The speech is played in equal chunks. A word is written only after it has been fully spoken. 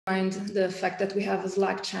mind the fact that we have a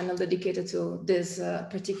Slack channel dedicated to this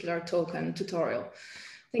particular token tutorial.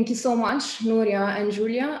 Thank you so much, Nuria and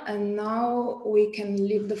Julia. And now we can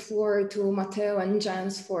leave the floor to Matteo and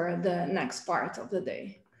Jens for the next part of the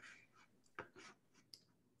day.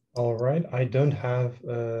 All right, I don't have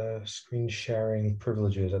screen sharing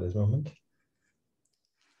privileges at this moment.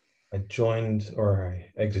 I joined or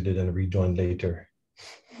I exited and rejoined later.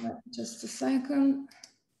 Just a second.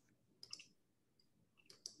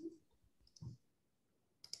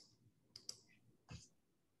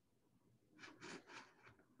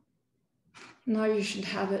 Now you should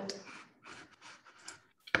have it.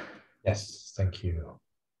 Yes, thank you.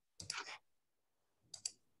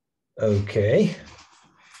 Okay.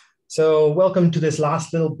 So welcome to this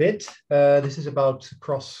last little bit. This is about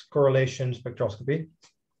cross-correlation spectroscopy.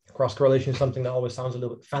 Cross-correlation is something that always sounds a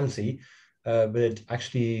little bit fancy, but it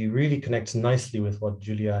actually really connects nicely with what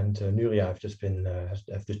Julia and Nuria have just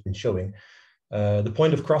been showing. The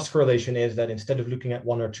point of cross-correlation is that instead of looking at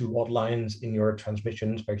one or two odd lines in your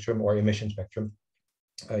transmission spectrum or emission spectrum,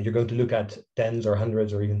 you're going to look at tens or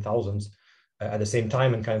hundreds or even thousands at the same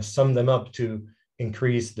time and kind of sum them up to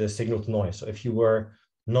increase the signal to noise. So if you were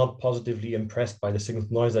not positively impressed by the signal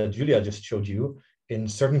to noise that Julia just showed you, in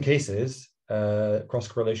certain cases,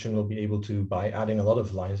 cross-correlation will be able to, by adding a lot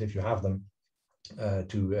of lines, if you have them,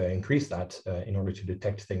 to increase that in order to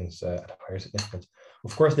detect things at higher significance.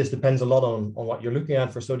 Of course, this depends a lot on what you're looking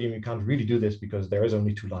at. For sodium, you can't really do this because there is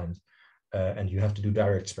only two lines and you have to do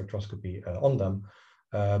direct spectroscopy on them.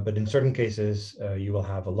 But in certain cases, you will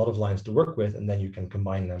have a lot of lines to work with, and then you can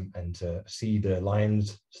combine them and see the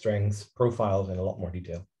lines, strengths, profiles in a lot more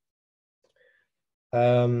detail.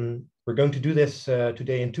 We're going to do this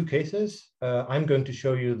today in two cases. I'm going to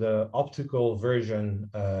show you the optical version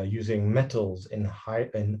using metals in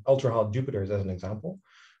ultra-hot Jupiters as an example.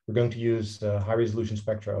 We're going to use high-resolution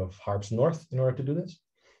spectra of HARPS North in order to do this.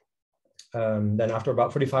 Then after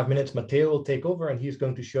about 45 minutes, Matteo will take over, and he's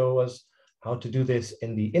going to show us how to do this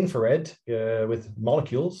in the infrared with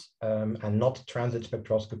molecules and not transit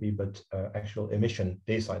spectroscopy, but actual emission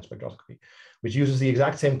day-side spectroscopy, which uses the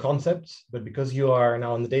exact same concepts, but because you are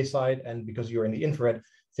now on the day side and because you're in the infrared,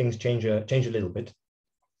 things change a little bit.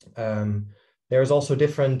 There's also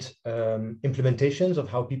different implementations of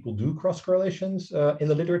how people do cross-correlations in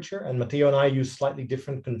the literature, and Matteo and I use slightly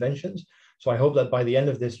different conventions. So I hope that by the end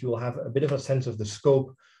of this, you will have a bit of a sense of the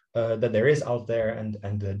scope that there is out there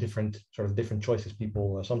and the different choices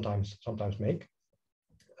people sometimes make.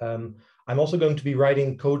 I'm also going to be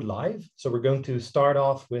writing code live. So we're going to start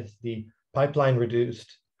off with the pipeline reduced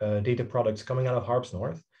data products coming out of HARPS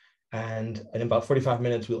North. And in about 45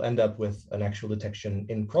 minutes, we'll end up with an actual detection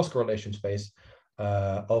in cross-correlation space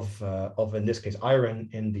of in this case, iron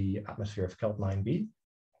in the atmosphere of Kelt 9b.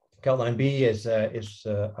 Kelt 9b is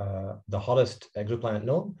the hottest exoplanet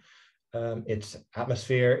known. Its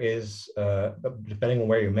atmosphere is, depending on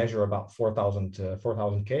where you measure, about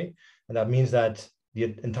 4,000 K. And that means that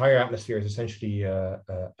the entire atmosphere is essentially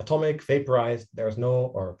atomic, vaporized. There's no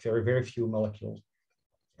or very, very few molecules.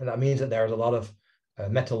 And that means that there's a lot of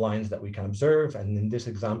metal lines that we can observe. And in this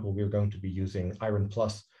example, we're going to be using iron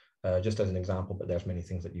plus just as an example, but there's many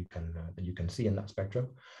things that you can see in that spectrum.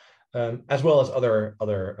 As well as other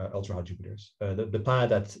ultra-hot Jupiters. The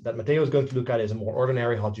planet that Matteo is going to look at is a more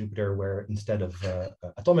ordinary hot Jupiter, where instead of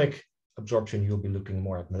atomic absorption, you'll be looking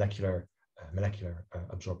more at molecular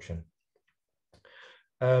absorption.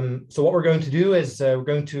 So what we're going to do is we're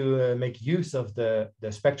going to make use of the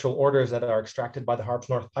spectral orders that are extracted by the HARPS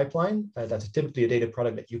North pipeline. That's typically a data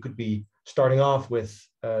product that you could be starting off with,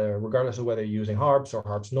 regardless of whether you're using HARPS or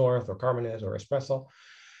HARPS North or Carmenes or Espresso.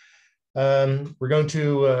 We're going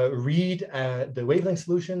to read the wavelength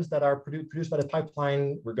solutions that are produced by the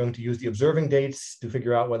pipeline. We're going to use the observing dates to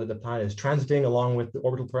figure out whether the planet is transiting along with the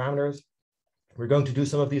orbital parameters. We're going to do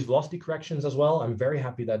some of these velocity corrections as well. I'm very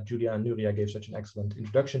happy that Julia and Nuria gave such an excellent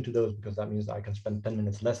introduction to those, because that means that I can spend 10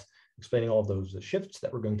 minutes less explaining all of those shifts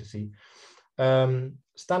that we're going to see.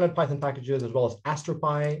 Standard Python packages, as well as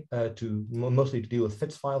AstroPy, mostly to deal with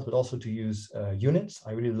FITS files, but also to use units.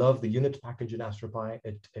 I really love the units package in AstroPy.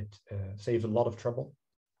 It saves a lot of trouble.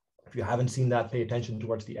 If you haven't seen that, pay attention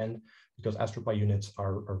towards the end, because AstroPy units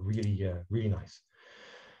are really, really nice.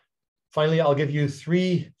 Finally, I'll give you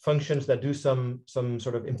 3 functions that do some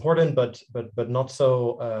sort of important, but not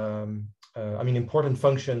so, important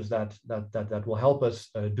functions that will help us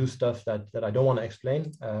do stuff that I don't want to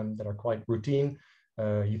explain, that are quite routine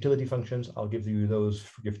utility functions. I'll give you those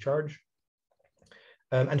free of charge.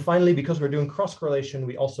 And finally, because we're doing cross-correlation,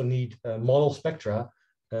 we also need model spectra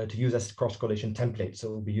to use as cross-correlation templates. So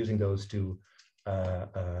we'll be using those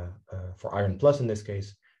for iron plus in this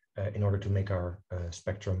case, in order to make our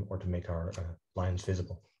spectrum or to make our lines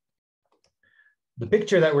visible. The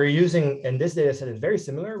picture that we're using in this data set is very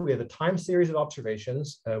similar. We have a time series of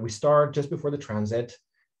observations. We start just before the transit,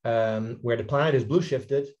 where the planet is blue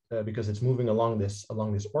shifted because it's moving along this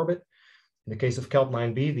orbit. In the case of Kelt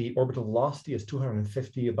 9b, the orbital velocity is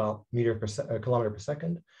 250 about kilometer per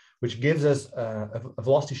second, which gives us a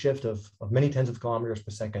velocity shift of many tens of kilometers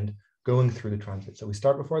per second going through the transit. So we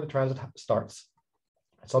start before the transit starts.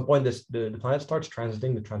 At some point, the planet starts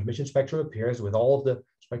transiting, the transmission spectrum appears with all of the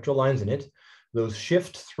spectral lines in it. Those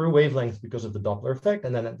shift through wavelength because of the Doppler effect,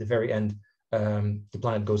 and then at the very end, the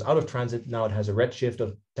planet goes out of transit. Now it has a redshift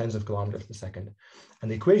of tens of kilometers per second. And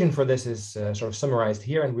the equation for this is sort of summarized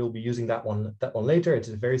here, and we'll be using that one later. It's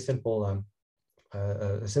a very simple,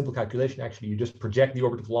 a simple calculation. Actually, you just project the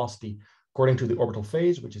orbital velocity according to the orbital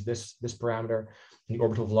phase, which is this parameter. And the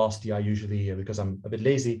orbital velocity, I usually, because I'm a bit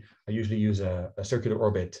lazy, I usually use a circular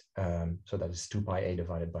orbit. So that is 2 pi a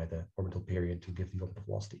divided by the orbital period to give the orbital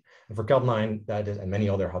velocity. And for Kelt 9, that is, and many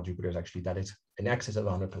other hot Jupiters actually, that is in excess of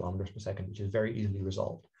 100 kilometers per second, which is very easily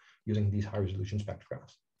resolved using these high resolution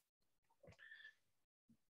spectrographs.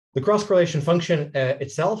 The cross correlation function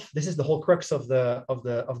itself, this is the whole crux of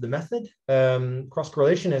the method. Cross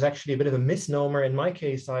correlation is actually a bit of a misnomer. In my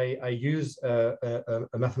case, I use a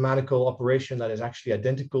mathematical operation that is actually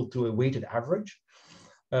identical to a weighted average.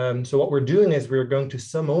 So what we're doing is we're going to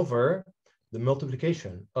sum over the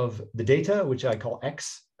multiplication of the data, which I call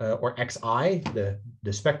X or Xi, the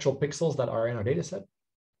spectral pixels that are in our data set.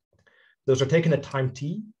 Those are taken at time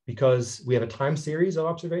t because we have a time series of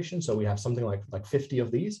observations. So we have something like 50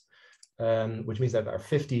 of these, which means that there are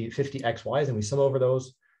 50 XYs, and we sum over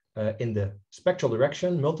those in the spectral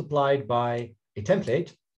direction multiplied by a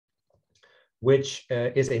template, which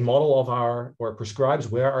is a model of our, or prescribes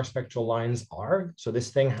where our spectral lines are. So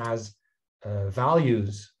this thing has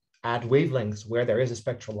values at wavelengths where there is a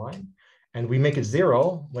spectral line, and we make it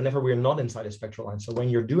 0 whenever we're not inside a spectral line. So when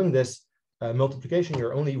you're doing this multiplication,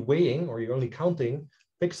 you're only weighing, or you're only counting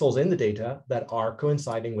pixels in the data that are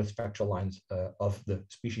coinciding with spectral lines of the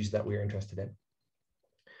species that we're interested in.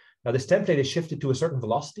 Now, this template is shifted to a certain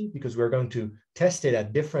velocity because we're going to test it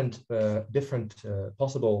at different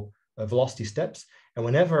possible velocity steps. And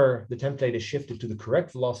whenever the template is shifted to the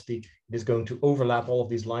correct velocity, it is going to overlap all of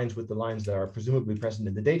these lines with the lines that are presumably present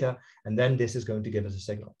in the data. And then this is going to give us a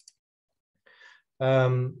signal.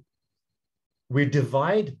 We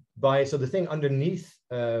divide by, so the thing underneath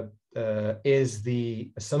is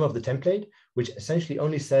the sum of the template, which essentially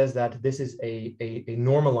only says that this is a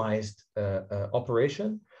normalized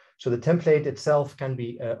operation. So the template itself can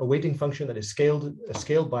be a weighting function that is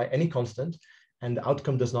scaled by any constant, and the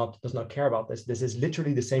outcome does not care about this. This is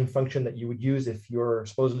literally the same function that you would use if you're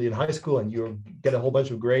supposedly in high school and you get a whole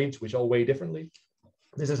bunch of grades which all weigh differently.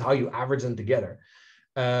 This is how you average them together.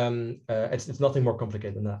 It's nothing more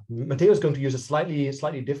complicated than that. Matteo is going to use a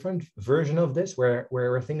slightly different version of this,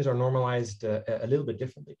 where things are normalized a little bit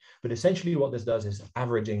differently. But essentially, what this does is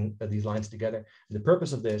averaging these lines together. And the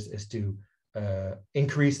purpose of this is to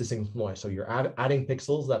increase the signal noise. So you're adding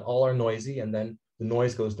pixels that all are noisy, and then the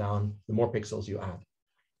noise goes down the more pixels you add.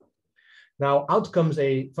 Now, out comes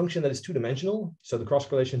a function that is two-dimensional. So the cross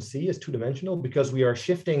correlation C is two-dimensional because we are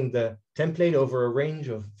shifting the template over a range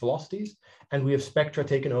of velocities, and we have spectra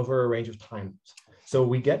taken over a range of times. So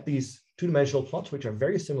we get these two-dimensional plots, which are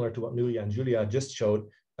very similar to what Nuria and Julia just showed,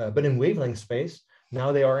 but in wavelength space.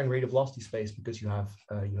 Now they are in rate of velocity space because you have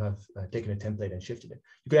taken a template and shifted it.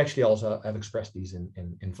 You could actually also have expressed these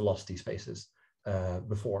in velocity spaces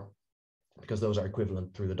before, because those are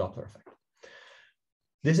equivalent through the Doppler effect.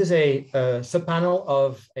 This is a subpanel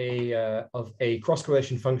of a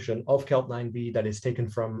cross-correlation function of Kelt 9b that is taken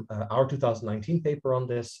from our 2019 paper on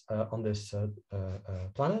this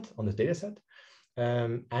planet, on this data set.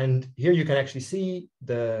 And here you can actually see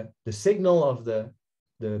the signal of the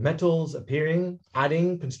metals appearing,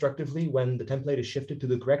 adding constructively when the template is shifted to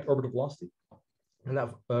the correct orbital velocity, and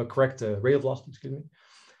that correct rate of velocity, excuse me.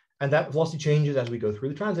 And that velocity changes as we go through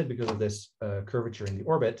the transit because of this curvature in the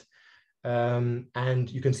orbit.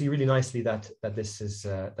 And you can see really nicely that this is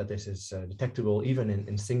detectable even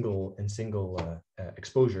in single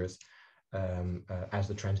exposures as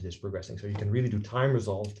the transit is progressing. So you can really do time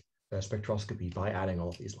resolved spectroscopy by adding all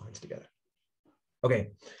of these lines together.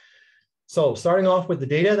 Okay, so starting off with the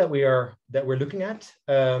data that we're looking at,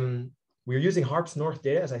 we're using HARPS North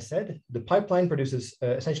data, as I said. The pipeline produces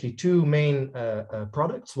essentially two main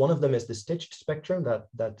products. One of them is the stitched spectrum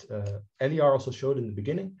that Eliar also showed in the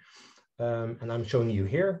beginning. And I'm showing you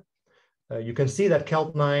here. You can see that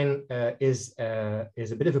Kelt-9 is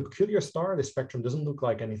a bit of a peculiar star. The spectrum doesn't look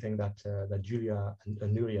like anything that Julia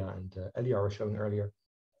and Nuria and Elia were showing earlier,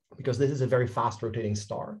 because this is a very fast rotating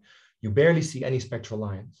star. You barely see any spectral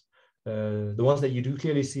lines. The ones that you do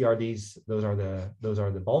clearly see are these. Those are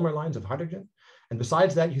the Balmer lines of hydrogen. And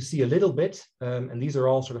besides that, you see a little bit, and these are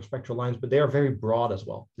all sort of spectral lines, but they are very broad as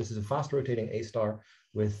well. This is a fast rotating A star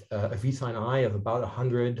with a V sin I of about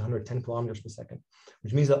 100, 110 kilometers per second,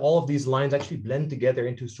 which means that all of these lines actually blend together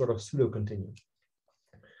into sort of pseudo-continuum.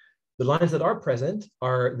 The lines that are present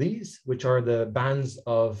are these, which are the bands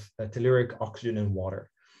of telluric oxygen and water.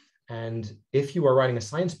 And if you are writing a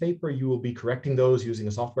science paper, you will be correcting those using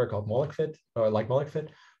a software called MolecFit, like MolecFit.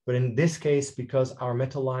 But in this case, because our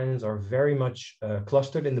metal lines are very much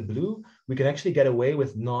clustered in the blue, we can actually get away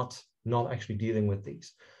with not actually dealing with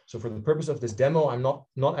these. So for the purpose of this demo, I'm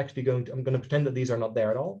not actually I'm going to pretend that these are not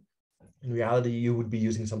there at all. In reality, you would be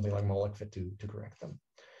using something like MolecFit to correct them.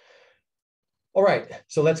 All right,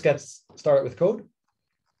 so let's get started with code.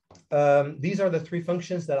 These are the three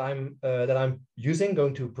functions that I'm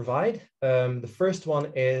going to provide. The first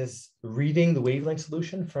one is reading the wavelength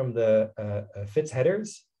solution from the FITS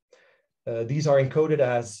headers. These are encoded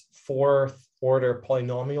as fourth order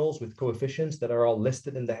polynomials with coefficients that are all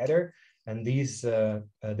listed in the header. And this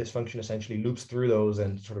function essentially loops through those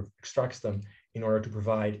and sort of extracts them in order to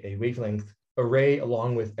provide a wavelength array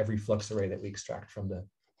along with every flux array that we extract from the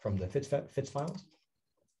FITS files.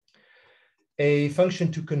 A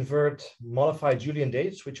function to convert modified Julian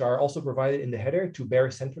dates, which are also provided in the header, to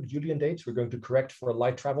barycentric Julian dates. We're going to correct for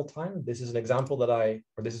light travel time. This is an example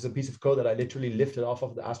this is a piece of code that I literally lifted off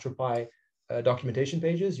of the AstroPy documentation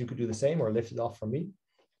pages. You could do the same or lift it off from me.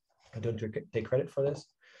 I don't take credit for this.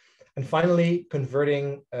 And finally,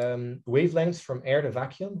 converting wavelengths from air to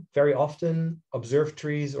vacuum. Very often,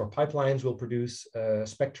 observatories or pipelines will produce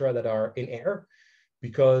spectra that are in air,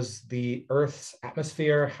 because the Earth's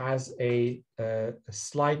atmosphere has a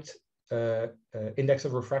slight index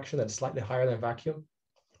of refraction that's slightly higher than vacuum.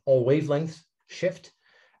 All wavelengths shift.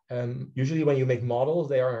 Usually when you make models,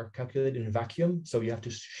 they are calculated in vacuum. So you have to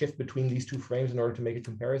shift between these two frames in order to make a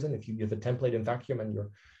comparison. If you have a template in vacuum and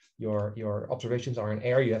your observations are in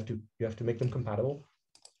air, you have to make them compatible.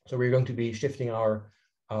 So we're going to be shifting our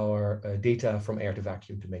data from air to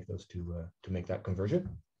vacuum to make those to make that conversion.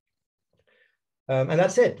 And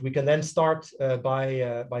that's it. We can then start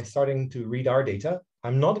by starting to read our data.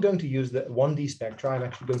 I'm not going to use the 1D spectra. I'm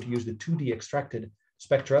actually going to use the 2D extracted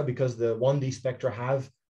spectra, because the 1D spectra have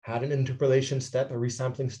had an interpolation step, a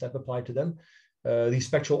resampling step applied to them. These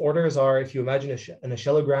spectral orders are, if you imagine an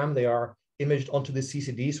oscillogram, they are imaged onto the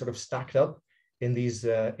CCD, sort of stacked up in these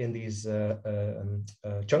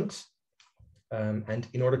chunks. And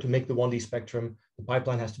in order to make the 1D spectrum, the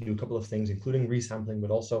pipeline has to do a couple of things, including resampling,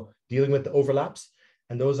 but also dealing with the overlaps.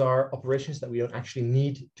 And those are operations that we don't actually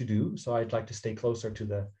need to do. So I'd like to stay closer to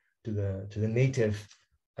the native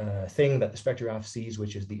thing that the spectrograph sees,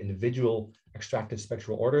 which is the individual extracted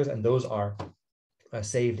spectral orders. And those are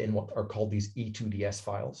saved in what are called these E2DS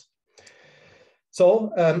files.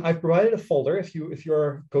 So I've provided a folder if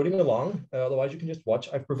you're coding along, otherwise you can just watch.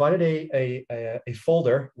 I've provided a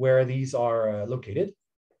folder where these are located.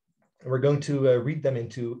 We're going to read them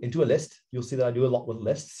into a list. You'll see that I do a lot with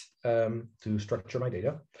lists to structure my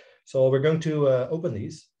data. So we're going to open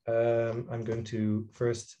these. I'm going to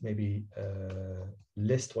first maybe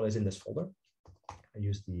list what is in this folder. I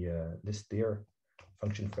use the list there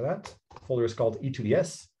function for that. The folder is called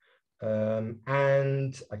E2DS,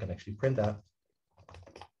 and I can actually print that.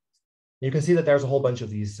 You can see that there's a whole bunch of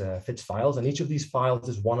these FITS files, and each of these files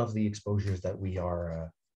is one of the exposures that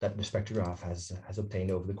that the spectrograph has obtained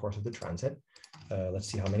over the course of the transit. Let's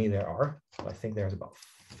see how many there are. I think there's about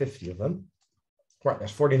 50 of them. Right,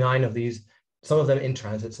 there's 49 of these, some of them in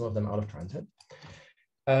transit, some of them out of transit.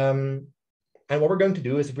 And what we're going to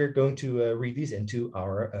do is we're going to read these into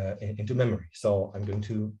into memory. So I'm going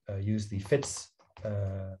to use the FITS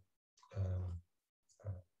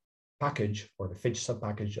package, or the FITS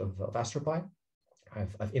subpackage of AstroPy.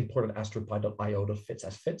 I've imported astropy.io.fits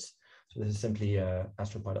as FITS. So this is simply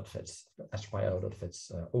astropy.fits,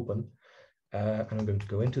 astropy.io.fits open. And I'm going to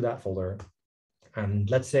go into that folder. And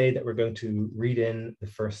let's say that we're going to read in the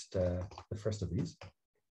first of these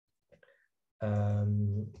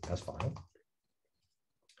as file.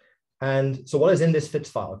 And so what is in this FITS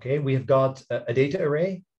file? Okay, we have got a data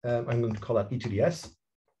array. I'm going to call that E2DS.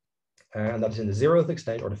 And that is in the 0th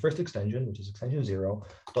extension, or the first extension, which is extension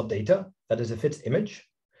 0.data. That is a FITS image.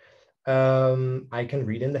 I can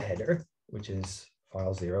read in the header, which is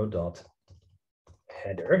file 0.header.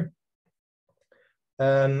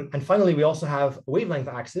 And finally, we also have a wavelength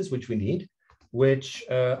axis, which we need, which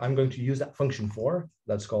I'm going to use that function for.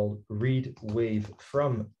 That's called read wave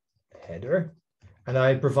from header. And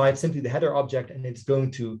I provide simply the header object, and it's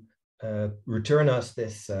going to return us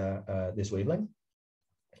this, this wavelength.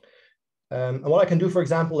 And what I can do, for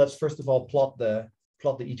example, let's first of all plot the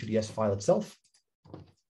E2DS file itself.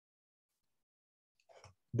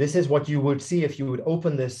 This is what you would see if you would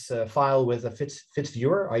open this file with a FITS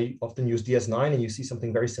viewer. I often use DS9, and you see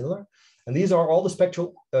something very similar. And these are all the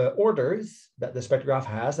spectral orders that the spectrograph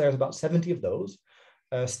has. There's about 70 of those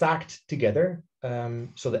stacked together.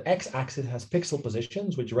 So the x-axis has pixel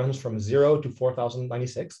positions, which runs from 0 to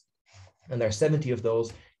 4096. And there are 70 of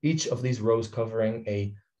those, each of these rows covering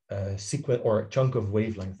a sequence or a chunk of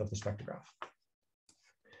wavelength of the spectrograph.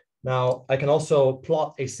 Now, I can also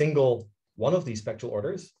plot a single one of these spectral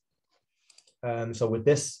orders. So with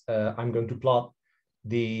this, I'm going to plot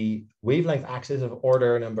the wavelength axis of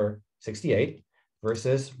order number 68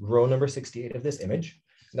 versus row number 68 of this image.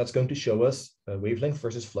 And that's going to show us a wavelength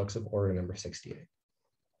versus flux of order number 68.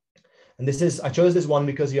 And this is, I chose this one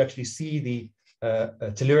because you actually see the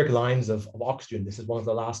telluric lines of oxygen. This is one of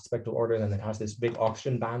the last spectral orders, and it has this big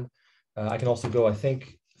oxygen band. I can also go, I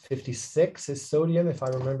think 56 is sodium, if I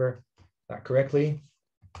remember that correctly.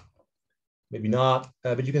 Maybe not,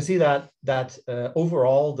 but you can see that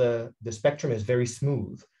overall the spectrum is very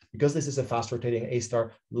smooth. Because this is a fast rotating A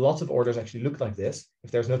star, lots of orders actually look like this.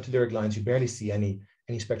 If there's no telluric lines, you barely see any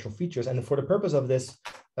spectral features. And for the purpose of this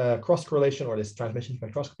cross correlation or this transmission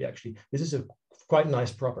spectroscopy, actually, this is a quite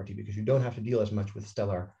nice property because you don't have to deal as much with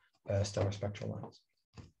stellar spectral lines.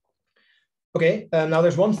 Okay, now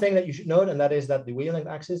there's one thing that you should note, and that is that the wavelength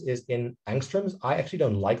axis is in angstroms. I actually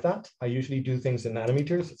don't like that. I usually do things in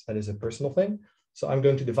nanometers. That is a personal thing. So I'm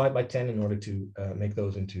going to divide by 10 in order to make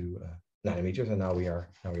those into nanometers, and now we are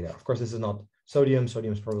there. Of course, this is not sodium.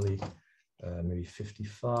 Sodium is probably maybe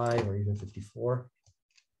 55 or even 54.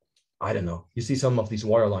 I don't know. You see some of these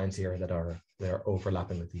wire lines here that are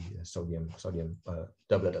overlapping with the sodium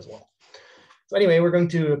doublet as well. So anyway, we're going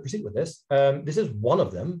to proceed with this. This is one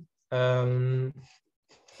of them.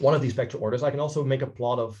 One of these spectral orders. I can also make a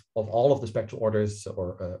plot of all of the spectral orders,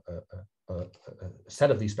 or a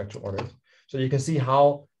set of these spectral orders, so you can see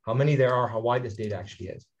how many there are, how wide this data actually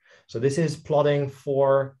is. So this is plotting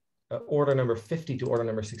for order number 50 to order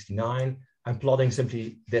number 69. I'm plotting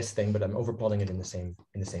simply this thing, but I'm overplotting it in the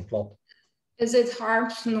same plot. Is it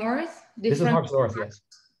Harps North? This is Harps North, yes.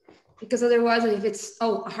 Because otherwise, if it's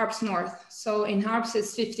Harps North, so in Harps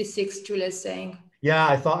it's 56. Julia is saying. Yeah,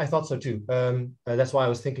 I thought so too. That's why I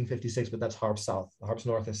was thinking 56, but that's Harps South. Harps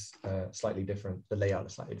North is slightly different. The layout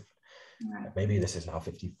is slightly different. Right. Maybe this is now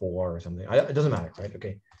 54 or something. It doesn't matter, right?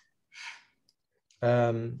 Okay.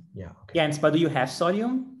 Yeah. Okay. Jens, but do you have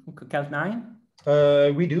sodium, Calc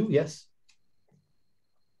 9? We do, yes.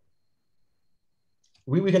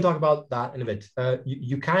 We can talk about that in a bit.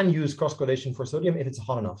 You can use cross correlation for sodium if it's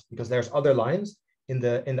hot enough, because there's other lines in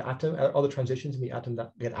the atom, other transitions in the atom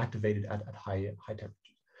that get activated at high temperatures.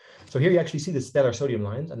 So here you actually see the stellar sodium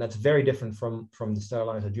lines, and that's very different from the stellar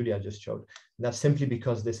lines that Julia just showed. And that's simply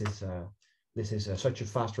because this is such a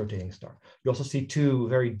fast rotating star. You also see two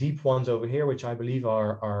very deep ones over here, which I believe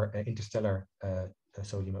are interstellar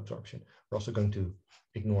sodium absorption. We're also going to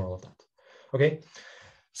ignore all of that. Okay.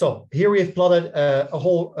 So here we have plotted a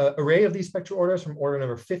whole array of these spectral orders from order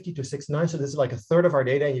number 50 to 69. So this is like a third of our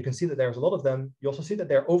data, and you can see that there's a lot of them. You also see that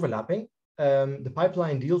they're overlapping. The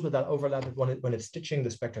pipeline deals with that overlap when it's stitching the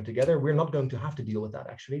spectra together. We're not going to have to deal with that,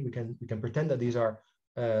 actually. We can pretend that these are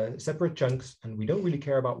separate chunks, and we don't really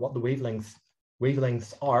care about what the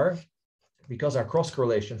wavelengths are, because our cross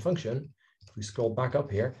correlation function, if we scroll back up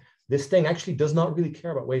here, this thing actually does not really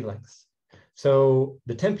care about wavelengths. So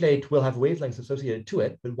the template will have wavelengths associated to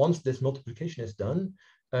it, but once this multiplication is done,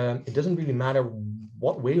 it doesn't really matter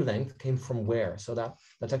what wavelength came from where. So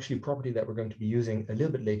that's actually a property that we're going to be using a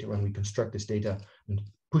little bit later when we construct this data and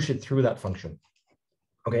push it through that function.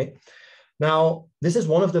 Okay. Now, this is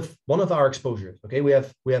one of our exposures. Okay, we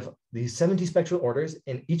have these 70 spectral orders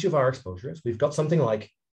in each of our exposures. We've got something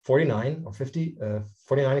like 49 or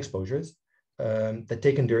 49 exposures that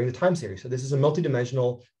taken during the time series. So this is a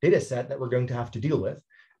multidimensional data set that we're going to have to deal with.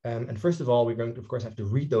 And first of all, we're going to, of course, have to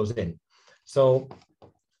read those in. So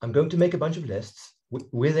I'm going to make a bunch of lists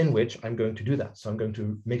within which I'm going to do that. So I'm going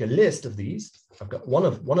to make a list of these. I've got one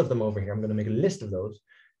of them over here. I'm going to make a list of those,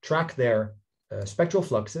 track their spectral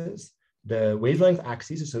fluxes, the wavelength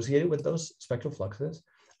axes associated with those spectral fluxes.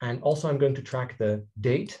 And also I'm going to track the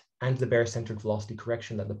date and the barocentric velocity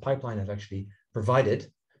correction that the pipeline has actually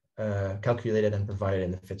provided, calculated and provided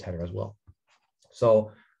in the FITS header as well.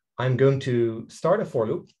 So I'm going to start a for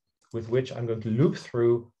loop with which I'm going to loop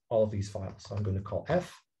through all of these files. So I'm going to call f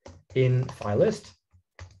in file list.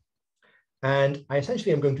 And I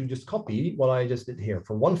essentially am going to just copy what I just did here.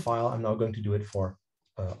 For one file, I'm now going to do it for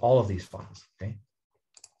all of these files. Okay.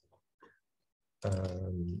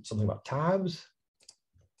 Something about tabs.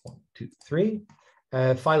 1, 2, 3.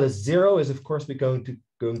 File list 0 is of course going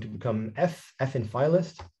to become f in file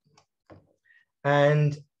list.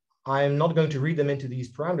 And I'm not going to read them into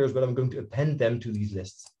these parameters, but I'm going to append them to these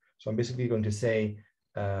lists. So I'm basically going to say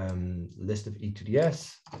list of e to the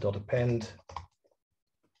s dot append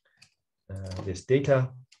this data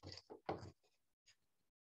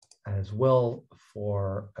as well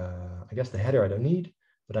for, I guess the header I don't need,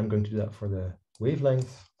 but I'm going to do that for the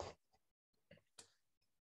wavelength.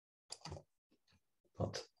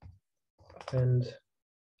 Dot append.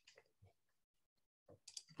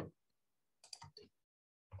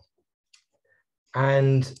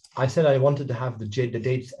 And I said I wanted to have the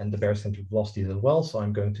dates and the barycentric velocities as well. So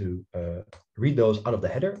I'm going to read those out of the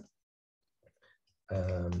header.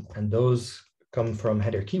 And those come from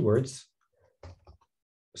header keywords.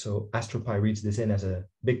 So AstroPy reads this in as a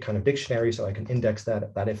big kind of dictionary, so I can index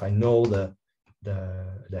that if I know the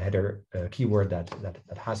header keyword that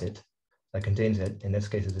has it, that contains it. In this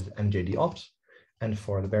case, it is MJD ops. And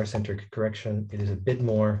for the barycentric correction, it is a bit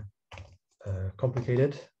more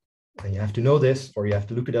complicated. And you have to know this, or you have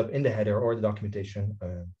to look it up in the header or the documentation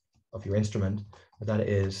of your instrument. But that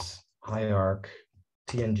is high-arc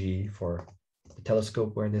TNG for the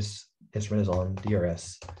telescope where this instrument is on,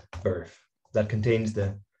 DRS, BERF. That contains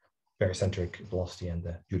the barycentric velocity and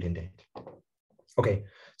the Julian date. Okay,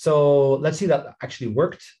 so let's see that actually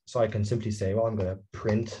worked. So I can simply say, well, I'm going to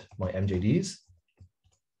print my MJDs.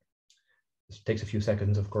 This takes a few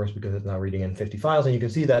seconds, of course, because it's now reading in 50 files. And you can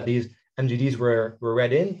see that these MJDs were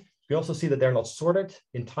read in. We also see that they're not sorted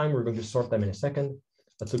in time. We're going to sort them in a second.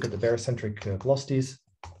 Let's look at the barycentric velocities.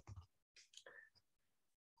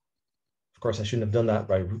 Of course, I shouldn't have done that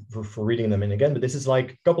for reading them in again, but this is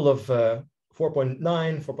like a couple of 4.9,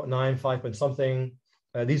 4.9, 5 point something.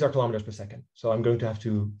 These are kilometers per second. So I'm going to have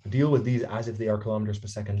to deal with these as if they are kilometers per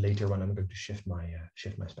second later when I'm going to shift my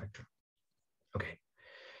spectrum. Okay.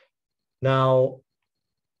 Now,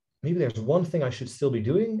 maybe there's one thing I should still be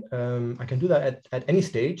doing. I can do that at any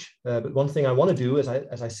stage, but one thing I want to do is,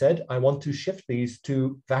 as I said, I want to shift these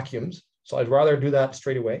to vacuums. So I'd rather do that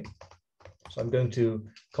straight away. So I'm going to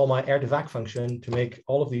call my air to vac function to make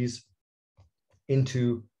all of these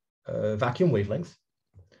into vacuum wavelengths.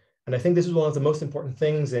 And I think this is one of the most important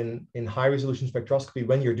things in high resolution spectroscopy.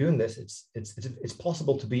 When you're doing this, it's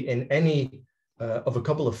possible to be in any of a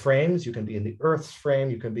couple of frames. You can be in the Earth's frame,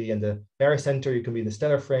 you can be in the barycenter, you can be in the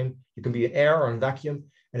stellar frame, you can be in air or in vacuum.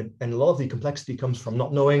 And a lot of the complexity comes from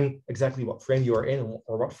not knowing exactly what frame you are in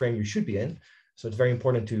or what frame you should be in. So it's very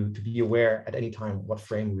important to be aware at any time what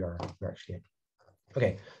frame we're actually in.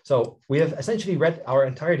 Okay, so we have essentially read our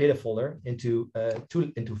entire data folder into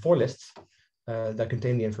 4 lists that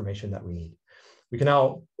contain the information that we need. We can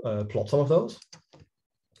now plot some of those.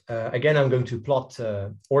 Again, I'm going to plot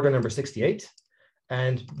order number 68.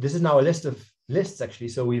 And this is now a list of lists, actually,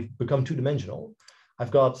 so we've become 2-dimensional. I've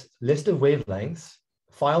got list of wavelengths,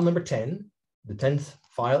 file number 10, the 10th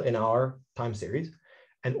file in our time series,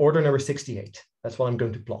 and order number 68. That's what I'm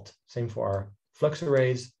going to plot. Same for our flux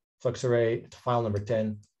arrays, flux array, file number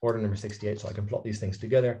 10, order number 68. So I can plot these things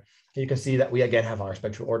together. And you can see that we again have our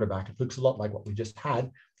spectral order back. It looks a lot like what we just had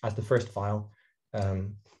as the first file.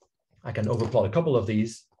 I can overplot a couple of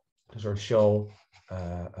these to sort of show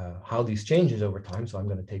how these changes over time. So I'm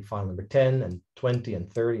going to take file number 10 and 20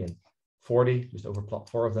 and 30 and 40, just overplot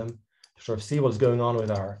 4 of them to sort of see what's going on with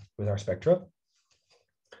our spectra.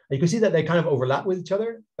 And you can see that they kind of overlap with each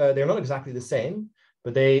other. They're not exactly the same,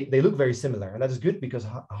 but they look very similar. And that is good because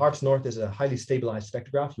Hartz North is a highly stabilized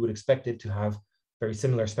spectrograph. You would expect it to have very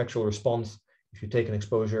similar spectral response if you take an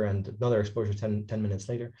exposure and another exposure 10 minutes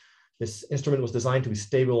later. This instrument was designed to be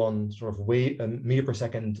stable on sort of meter per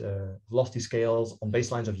second velocity scales on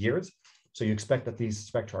baselines of years. So you expect that these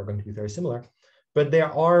spectra are going to be very similar. But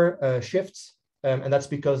there are shifts, and that's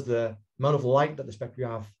because the amount of light that the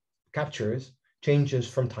spectrograph captures changes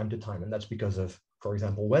from time to time. And that's because of, for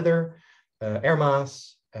example, weather, air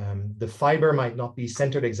mass. The fiber might not be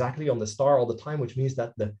centered exactly on the star all the time, which means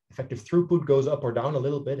that the effective throughput goes up or down a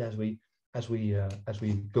little bit as we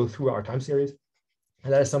go through our time series.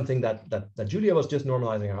 And that is something that Julia was just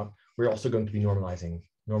normalizing out. We're also going to be normalizing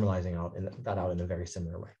out in a very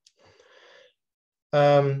similar way.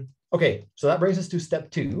 Okay, so that brings us to step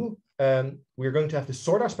 2. We're going to have to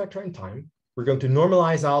sort our spectra in time. We're going to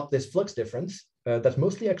normalize out this flux difference That's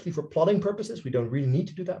mostly actually for plotting purposes. We don't really need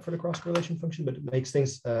to do that for the cross correlation function, but it makes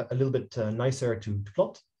things a little bit nicer to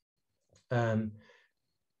plot.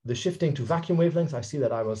 The shifting to vacuum wavelengths, I see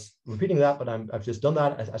that I was repeating that, but I've just done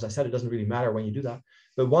that. As I said, it doesn't really matter when you do that.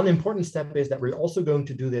 But one important step is that we're also going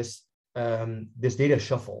to do this, this data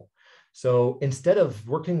shuffle. So instead of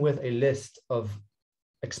working with a list of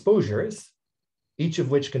exposures, each of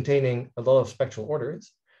which containing a lot of spectral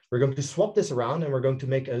orders, we're going to swap this around and we're going to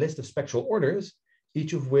make a list of spectral orders,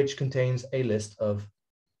 each of which contains a list of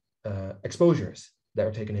exposures that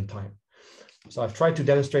are taken in time. So I've tried to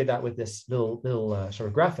demonstrate that with this little sort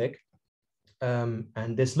of graphic.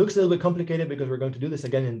 And this looks a little bit complicated because we're going to do this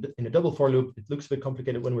again in a double for loop. It looks a bit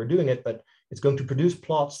complicated when we're doing it, but it's going to produce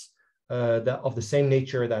plots of the same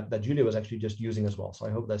nature that Julia was actually just using as well. So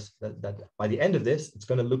I hope that by the end of this, it's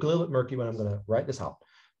going to look a little bit murky when I'm going to write this out,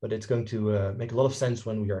 but it's going to make a lot of sense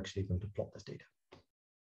when we are actually going to plot this data.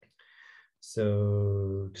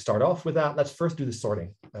 So to start off with that, let's first do the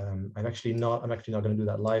sorting. I'm actually not going to do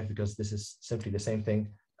that live because this is simply the same thing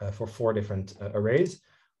for 4 different arrays.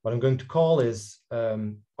 What I'm going to call is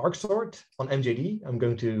arc sort on MJD. I'm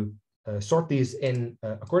going to sort these in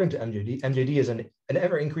according to MJD. MJD is an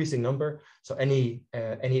ever increasing number. So any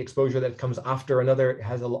exposure that comes after another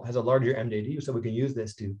has a larger MJD. So we can use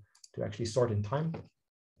this to actually sort in time.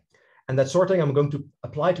 And that sorting I'm going to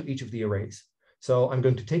apply to each of the arrays. So I'm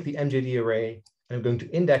going to take the MJD array and I'm going to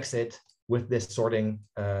index it with this sorting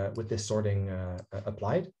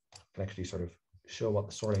applied. I can actually sort of show what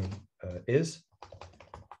the sorting is.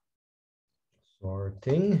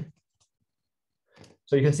 Sorting.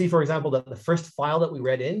 So you can see, for example, that the first file that we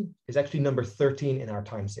read in is actually number 13 in our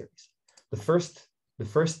time series. The first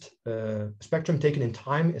spectrum taken in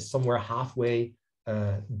time is somewhere halfway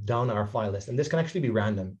down our file list, and this can actually be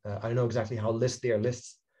random. I don't know exactly how lists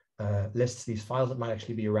these files. It might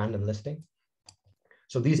actually be a random listing.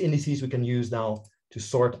 So these indices we can use now to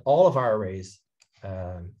sort all of our arrays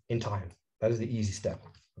in time. That is the easy step.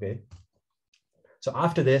 Okay. So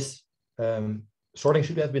after this, sorting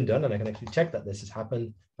should have been done, and I can actually check that this has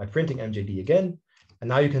happened by printing MJD again. And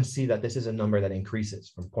now you can see that this is a number that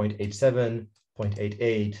increases from 0.87,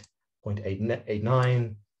 0.88,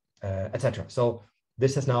 0.89, etc. So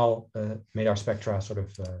this has now made our spectra sort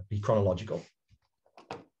of be chronological.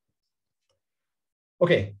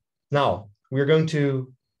 Okay, now we're going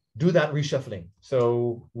to do that reshuffling.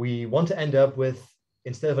 So we want to end up with,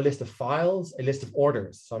 instead of a list of files, a list of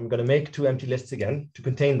orders. So I'm going to make 2 empty lists again to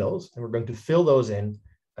contain those, and we're going to fill those in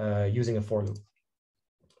using a for loop.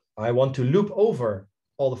 I want to loop over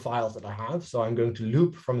all the files that I have. So I'm going to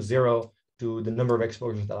loop from 0 to the number of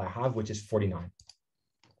exposures that I have, which is 49.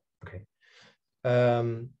 Okay.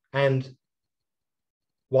 And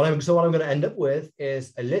what I'm going to end up with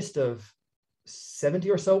is a list of 70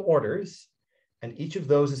 or so orders, and each of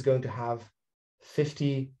those is going to have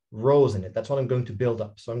 50 rows in it. That's what I'm going to build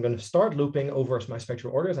up. So I'm going to start looping over my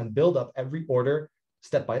spectral orders and build up every order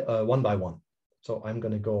one by one. So I'm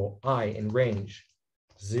going to go I in range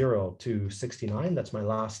 0 to 69. That's my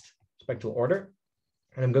last spectral order.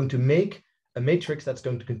 And I'm going to make a matrix that's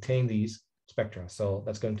going to contain these spectra. So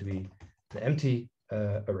that's going to be an empty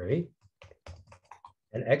array,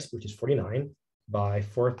 an X, which is 49 by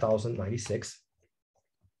 4096.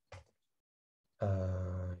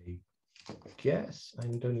 I guess I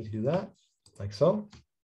don't need to do that, like so.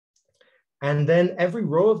 And then every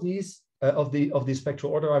row of these of the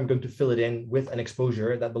spectral order, I'm going to fill it in with an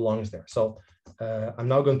exposure that belongs there. So I'm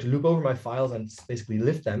now going to loop over my files and basically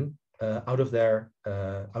lift them out of their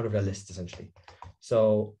list essentially.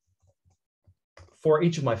 So for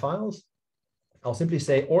each of my files, I'll simply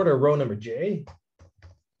say order row number J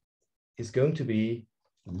is going to be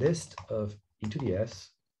list of e to the s,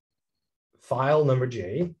 file number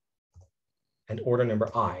J, and order number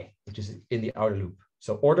I, which is in the outer loop.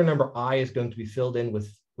 So order number I is going to be filled in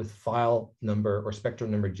with file number or spectrum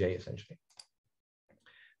number J essentially.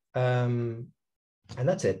 And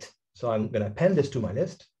that's it. So I'm going to append this to my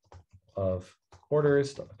list of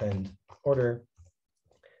orders, to append order.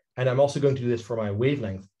 And I'm also going to do this for my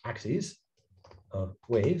wavelength axes of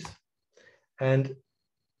waves. And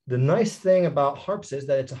the nice thing about HARPS is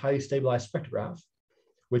that it's a highly stabilized spectrograph,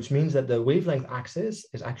 which means that the wavelength axis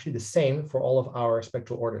is actually the same for all of our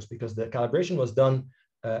spectral orders, because the calibration was done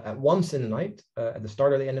at once in the night, at the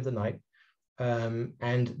start or the end of the night.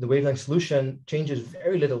 And the wavelength solution changes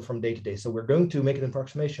very little from day to day. So we're going to make an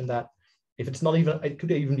approximation that if it's not even, it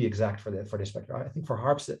could even be exact for the spectra. I think for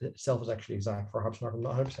HARPS itself is actually exact. For HARPS, I'm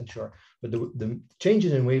not 100% sure, but the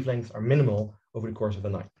changes in wavelengths are minimal over the course of the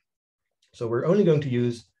night. So we're only going to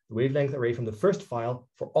use the wavelength array from the first file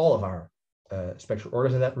for all of our spectral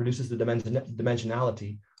orders, and that reduces the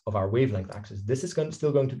dimensionality of our wavelength axis. This is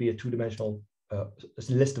still going to be a two-dimensional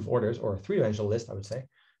list of orders, or a three-dimensional list, I would say,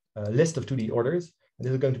 a list of 2D orders, and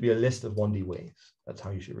this is going to be a list of 1D waves. That's how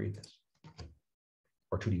you should read this,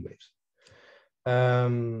 or 2D waves.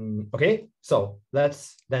 Okay, so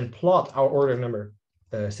let's then plot our order number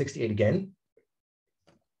 68 again.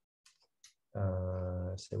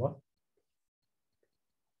 Say what?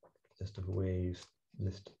 List of waves,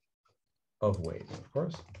 list of waves, of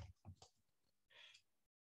course.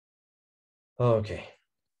 Okay.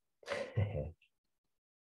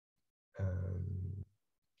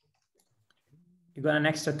 You got an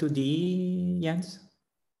extra 2D, Jens?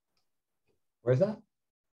 Where's that?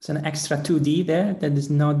 It's an extra 2D there that is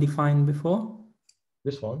not defined before.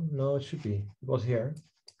 This one? No, it should be. It was here.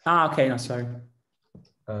 Ah, okay, no, sorry.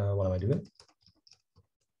 What am I doing?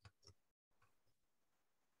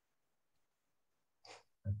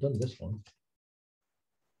 I've done this one.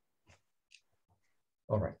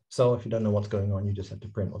 All right. So if you don't know what's going on, you just have to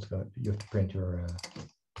print what's going. You have to print your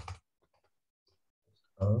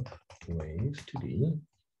waves 2D.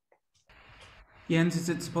 Jens, is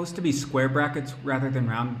it supposed to be square brackets rather than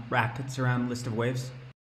round brackets around list of waves?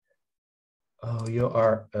 Oh, you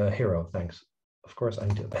are a hero. Thanks. Of course, I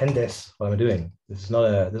need to append this. What am I doing? This is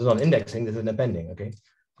not indexing. This is an appending. Okay.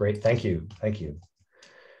 Great. Thank you. Thank you.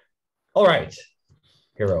 All right.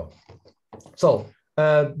 Hero. So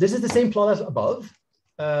this is the same plot as above.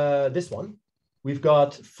 This one. We've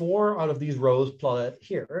got 4 out of these rows plotted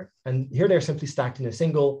here, and here they're simply stacked in a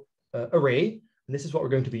single array. And this is what we're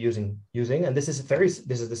going to be using. And this is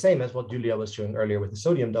the same as what Julia was showing earlier with the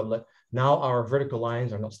sodium doublet. Now our vertical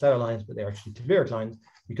lines are not stellar lines, but they're actually telluric lines,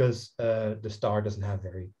 because the star doesn't have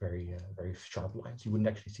very sharp lines. You wouldn't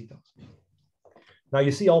actually see those. Now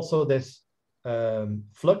you see also this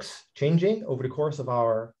flux changing over the course of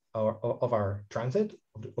our transit,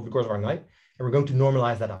 over the course of our night, and we're going to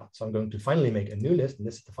normalize that out. So I'm going to finally make a new list, and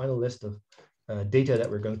this is the final list of data that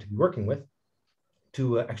we're going to be working with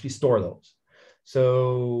to actually store those.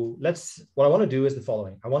 So what I want to do is the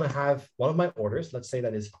following. I want to have one of my orders, let's say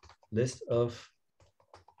that is list of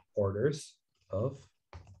orders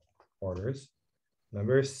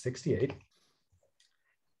number 68.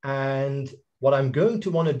 And what I'm going to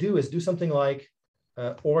want to do is do something like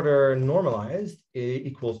order normalized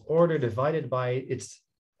equals order divided by its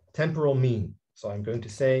temporal mean. So I'm going to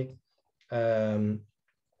say,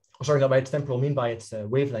 sorry, not by its temporal mean, by its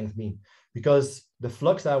wavelength mean, because the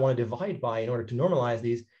flux that I want to divide by in order to normalize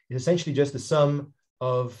these is essentially just the sum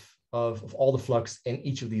of all the flux in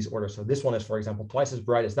each of these orders. So this one is, for example, twice as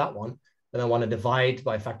bright as that one. Then I want to divide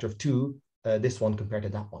by a factor of 2 this one compared to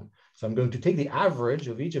that one. So I'm going to take the average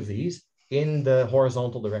of each of these in the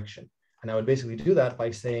horizontal direction. And I would basically do that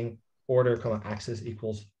by saying order, axis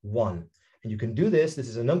equals 1. And you can do this. This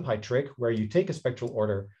is a NumPy trick where you take a spectral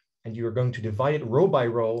order and you are going to divide it row by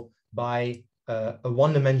row by a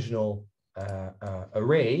one-dimensional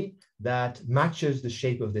array that matches the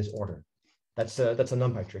shape of this order. That's a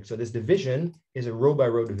NumPy trick. So this division is a row by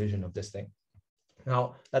row division of this thing.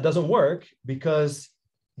 Now that doesn't work because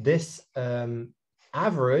this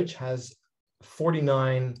average has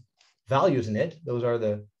 49 values in it. Those are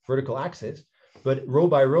the vertical axis. But row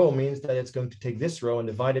by row means that it's going to take this row and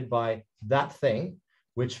divide it by that thing,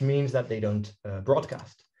 which means that they don't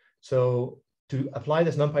broadcast. So to apply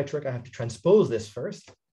this NumPy trick, I have to transpose this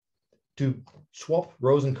first to swap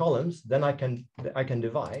rows and columns. Then I can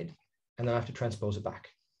divide, and then I have to transpose it back.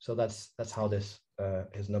 So that's how this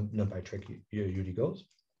his NumPy trick usually goes.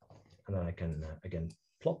 And then I can again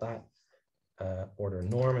plot that order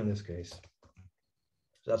norm in this case.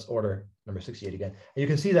 So that's order number 68 again. And you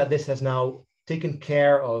can see that this has now taken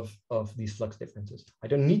care of these flux differences. I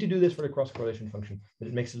don't need to do this for the cross correlation function, but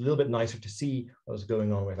it makes it a little bit nicer to see what's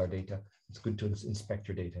going on with our data. It's good to inspect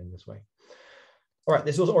your data in this way. All right,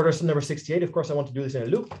 this was order number 68. Of course, I want to do this in a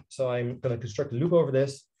loop. So I'm going to construct a loop over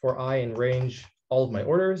this for I and range all of my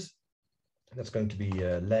orders. That's going to be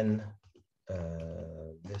len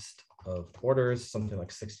list of orders, something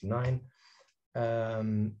like 69.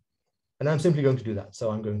 And I'm simply going to do that.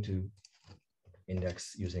 So I'm going to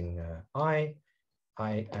index using I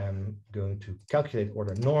am going to calculate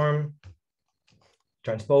order norm,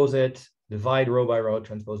 transpose it, divide row by row,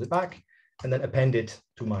 transpose it back, and then append it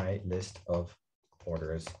to my list of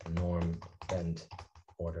orders norm and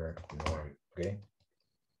order norm. Okay,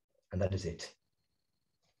 and that is it.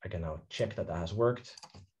 I can now check that has worked.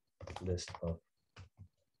 List of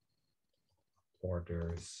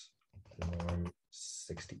orders norm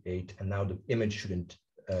 68, and now the image shouldn't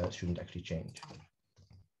actually change.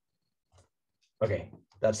 Okay,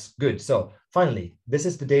 That's good. So finally, this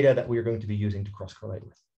is the data that we are going to be using to cross-correlate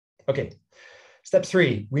with. Okay, step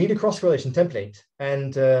 3, we need a cross-correlation template.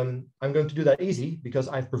 And I'm going to do that easy because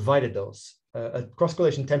I've provided those. A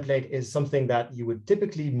cross-correlation template is something that you would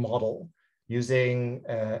typically model using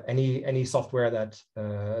any software that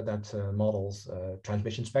models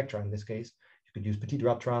transmission spectra. In this case, you could use petit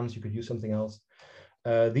raptrons, you could use something else.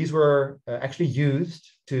 These were actually used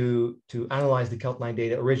to analyze the Celt9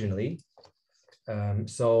 data originally.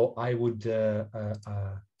 So I will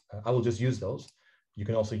just use those. You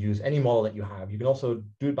can also use any model that you have. You can also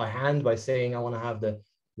do it by hand by saying, I want to have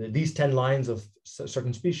these 10 lines of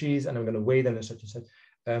certain species, and I'm going to weigh them in such and such.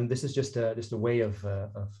 This is just a way of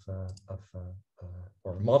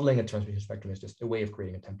or modeling a transmission spectrum is just a way of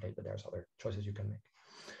creating a template, but there's other choices you can make.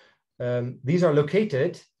 These are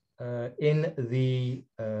located in the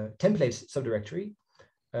templates subdirectory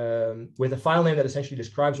with a file name that essentially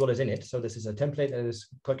describes what is in it. So this is a template that is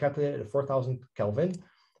calculated at 4,000 Kelvin,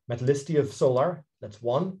 metallicity of solar, that's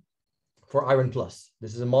 1, for iron plus.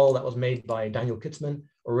 This is a model that was made by Daniel Kitzman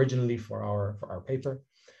originally for our paper,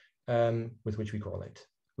 with which we correlate.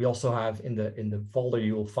 We also have in the folder,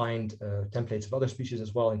 you will find templates of other species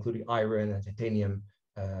as well, including iron and titanium,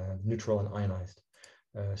 neutral and ionized.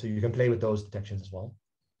 So you can play with those detections as well.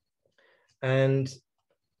 And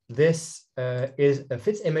this is a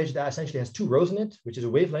FITS image that essentially has 2 rows in it, which is a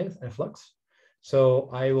wavelength and a flux. So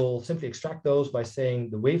I will simply extract those by saying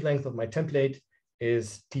the wavelength of my template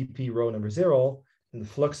is TP row number 0, and the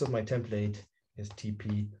flux of my template is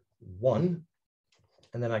TP1.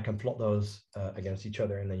 And then I can plot those against each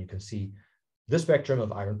other, and then you can see the spectrum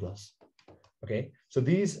of iron plus. Okay, so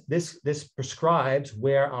this prescribes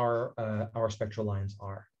where our spectral lines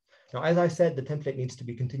are. Now, as I said, the template needs to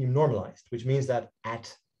be continuum normalized, which means that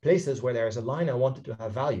at places where there is a line, I want it to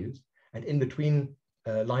have values, and in between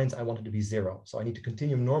lines, I want it to be 0. So I need to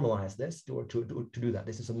continuum normalize this to do that.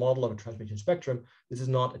 This is a model of a transmission spectrum. This is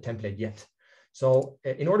not a template yet. So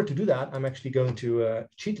in order to do that, I'm actually going to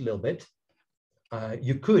cheat a little bit.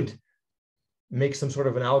 You could make some sort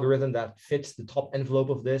of an algorithm that fits the top envelope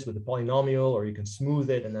of this with a polynomial, or you can smooth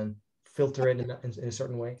it and then filter it in a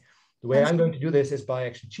certain way. The way I'm going to do this is by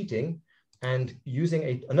actually cheating and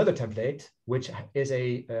using another template, which is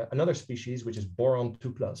another species, which is boron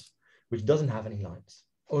 2+, which doesn't have any lines,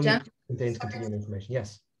 only contains continuum information.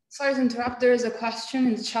 Yes. Sorry to interrupt. There is a question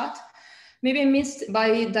in the chat. Maybe I missed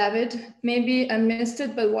by David. Maybe I missed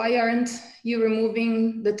it, but why aren't you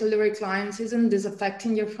removing the telluric lines? Isn't this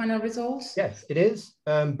affecting your final results? Yes, it is.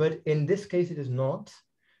 But in this case, it is not,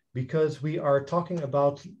 because we are talking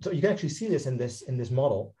about, so you can actually see this in this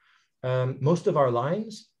model. Most of our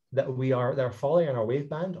lines that are falling in our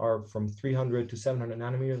waveband are from 300 to 700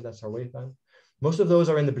 nanometers. That's our waveband. Most of those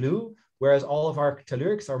are in the blue, whereas all of our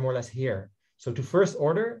tellurics are more or less here. So to first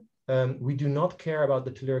order, we do not care about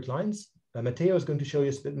the telluric lines. Matteo is going to show you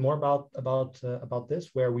a bit more about this,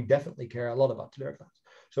 where we definitely care a lot about telluric lines.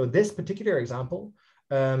 So this particular example,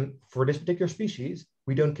 for this particular species,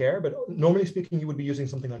 we don't care, but normally speaking, you would be using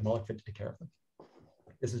something like molecfit to take care of them.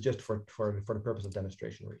 This is just for the purpose of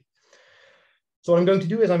demonstration, really. So what I'm going to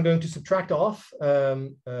do is I'm going to subtract off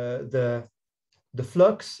the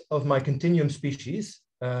flux of my continuum species,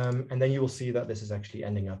 and then you will see that this is actually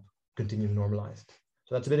ending up continuum normalized.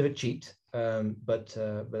 So that's a bit of a cheat, but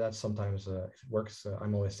that's sometimes, if it works,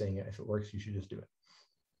 I'm always saying if it works, you should just do it.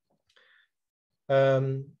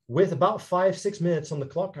 With about 5-6 minutes on the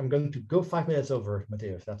clock, I'm going to go 5 minutes over,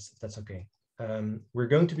 Matteo, if that's okay. We're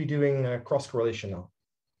going to be doing cross correlation now.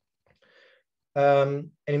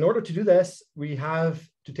 And in order to do this, we have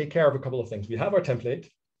to take care of a couple of things. We have our template.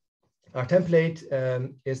 Our template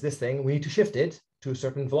is this thing. We need to shift it to a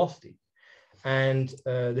certain velocity. And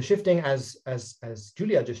the shifting, as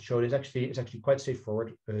Julia just showed, is actually quite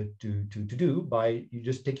straightforward to do by, you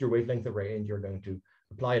just take your wavelength array and you're going to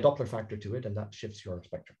apply a Doppler factor to it, and that shifts your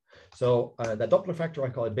spectrum. So that Doppler factor, I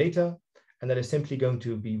call it beta, and that is simply going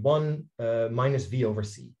to be 1 minus V over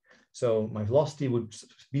C. So my velocity would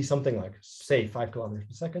be something like, say, 5 kilometers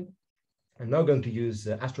per second. I'm now going to use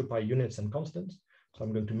AstroPi units and constants. So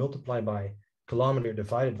I'm going to multiply by kilometer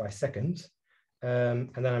divided by second. And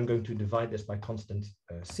then I'm going to divide this by constant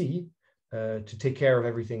C to take care of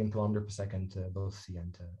everything in kilometer per second, both C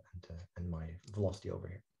and my velocity over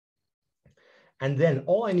here. And then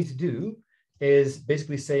all I need to do is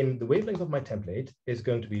basically say the wavelength of my template is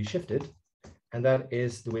going to be shifted. And that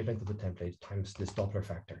is the wavelength of the template times this Doppler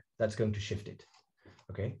factor. That's going to shift it.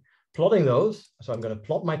 Okay. Plotting those. So I'm going to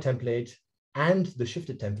plot my template and the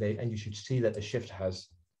shifted template, and you should see that the shift has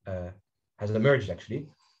emerged actually.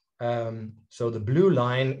 So the blue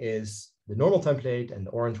line is the normal template and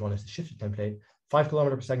the orange one is the shifted template. 5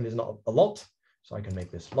 kilometers per second is not a lot, so I can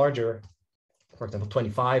make this larger, for example,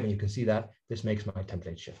 25, and you can see that this makes my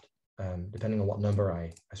template shift, depending on what number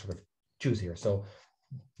I sort of choose here. So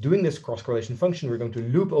doing this cross-correlation function, we're going to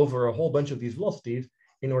loop over a whole bunch of these velocities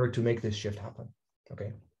in order to make this shift happen,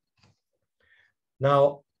 okay?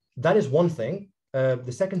 Now, that is one thing.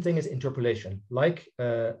 The second thing is interpolation. Like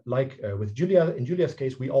with Julia, in Julia's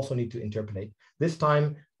case, we also need to interpolate. This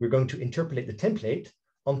time, we're going to interpolate the template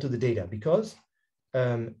onto the data because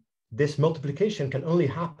this multiplication can only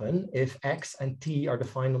happen if x and t are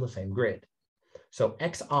defined on the same grid. So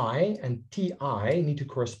xi and ti need to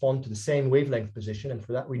correspond to the same wavelength position, and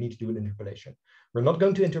for that we need to do an interpolation. We're not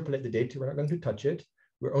going to interpolate the data, we're not going to touch it.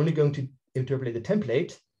 We're only going to interpolate the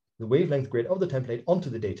template, the wavelength grid of the template onto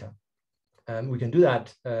the data. We can do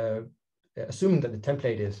that assuming that the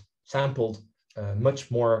template is sampled much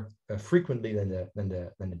more frequently than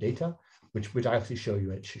the data, which I actually show you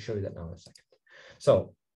that now in a second.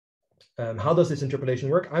 So how does this interpolation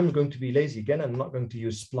work? I'm going to be lazy again. I'm not going to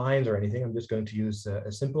use splines or anything. I'm just going to use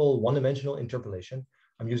a simple one-dimensional interpolation.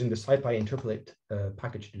 I'm using the SciPy interpolate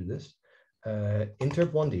package to do this.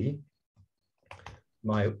 Interp 1D,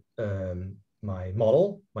 my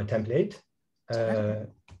model, my template.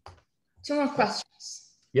 Two more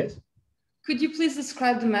questions. Yes. Could you please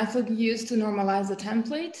describe the method used to normalize the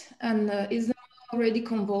template? And is the model already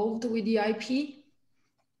convolved with the IP?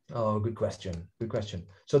 Oh, good question. Good question.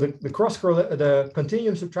 So the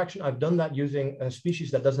continuum subtraction, I've done that using a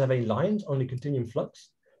species that doesn't have any lines, only continuum flux,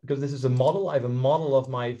 because this is a model. I have a model of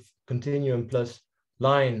my continuum plus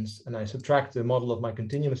lines, and I subtract the model of my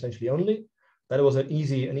continuum essentially only. That was an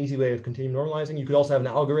easy way of continuum normalizing. You could also have an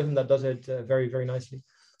algorithm that does it very, very nicely,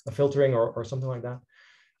 a filtering or something like that.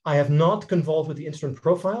 I have not convolved with the instrument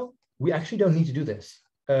profile. We actually don't need to do this.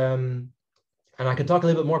 And I can talk a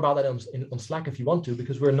little bit more about that on Slack if you want to,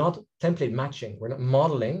 because we're not template matching. We're not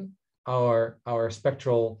modeling our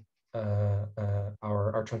spectral,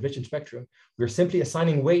 our transmission spectrum. We're simply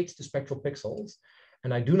assigning weight to spectral pixels.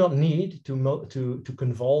 And I do not need to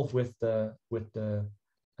convolve with the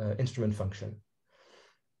instrument function.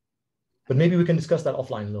 But maybe we can discuss that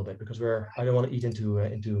offline a little bit, because I don't want to eat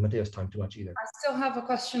into Matteo's time too much either. I still have a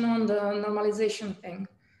question on the normalization thing.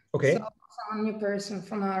 Okay. So, from a new person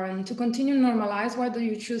from Aaron, to continue normalize, why do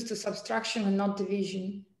you choose to subtraction and not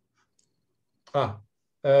division?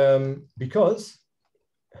 Because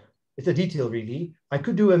it's a detail really. I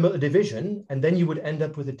could do a division, and then you would end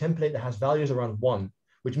up with a template that has values around 1,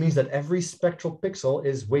 which means that every spectral pixel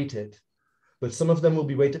is weighted, but some of them will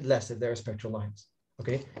be weighted less if there are spectral lines.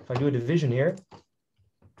 Okay, if I do a division here,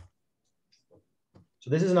 so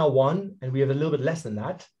this is now 1, and we have a little bit less than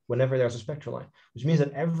that whenever there's a spectral line, which means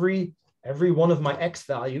that every one of my x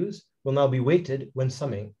values will now be weighted when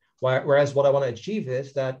summing. Whereas what I want to achieve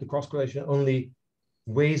is that the cross correlation only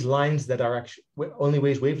weighs lines that are actually only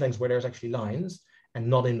weighs wavelengths where there's actually lines and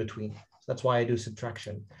not in between. So that's why I do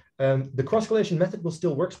subtraction. The cross correlation method will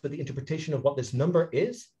still work, but the interpretation of what this number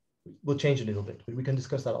is will change a little bit. But we can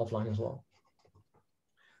discuss that offline as well.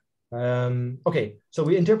 Okay, so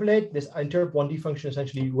we interpolate. This interp 1D function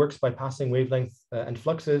essentially works by passing wavelength and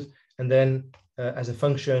fluxes, and then as a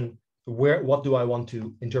function, what do I want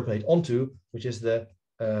to interpolate onto, which is the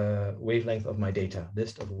wavelength of my data,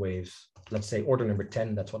 list of waves. Let's say order number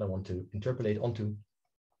 10, that's what I want to interpolate onto.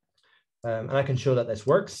 And I can show that this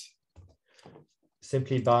works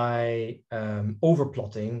simply by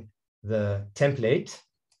overplotting the template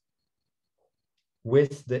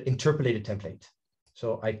with the interpolated template.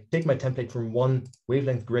 So I take my template from one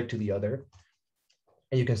wavelength grid to the other,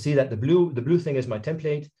 and you can see that the blue thing is my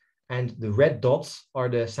template, and the red dots are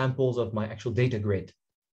the samples of my actual data grid.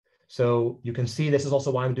 So you can see this is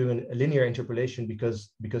also why I'm doing a linear interpolation, because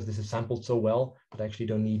this is sampled so well that I actually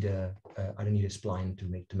don't need I don't need a spline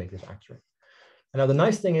to make this accurate. And now the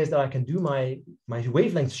nice thing is that I can do my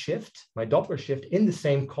wavelength shift, my Doppler shift in the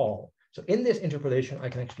same call. So in this interpolation, I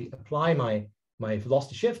can actually apply my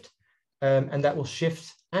velocity shift, and that will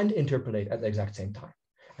shift and interpolate at the exact same time.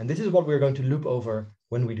 And this is what we're going to loop over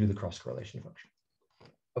when we do the cross correlation function.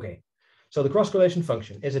 Okay, so the cross correlation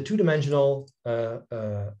function is a two-dimensional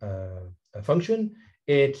function.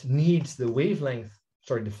 It needs the wavelength,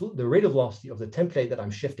 sorry, the radial velocity of the template that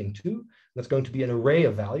I'm shifting to. That's going to be an array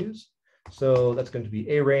of values. So that's going to be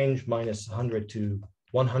a range minus 100 to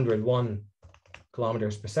 101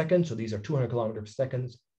 kilometers per second. So these are 200 kilometers per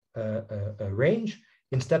second range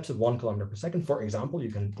in steps of 1 kilometer per second. For example,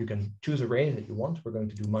 you can choose a range that you want. We're going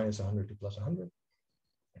to do minus 100 to plus 100.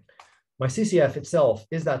 My CCF itself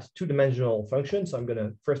is that two-dimensional function. So I'm going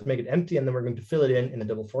to first make it empty, and then we're going to fill it in a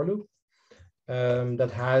double for loop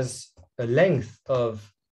that has a length of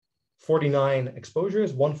 49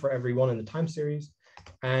 exposures, one for every one in the time series,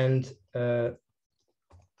 and a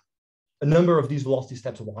number of these velocity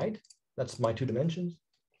steps wide. That's my 2 dimensions.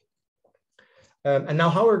 And now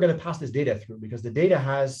how we're going to pass this data through, because the data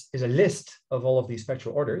is a list of all of these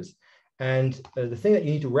spectral orders. And the thing that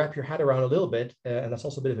you need to wrap your head around a little bit, and that's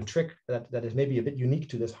also a bit of a trick that is maybe a bit unique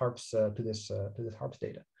to this HARPS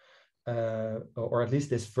data, or at least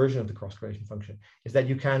this version of the cross correlation function, is that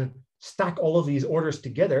you can stack all of these orders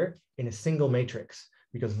together in a single matrix,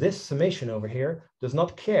 because this summation over here does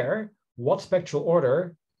not care what spectral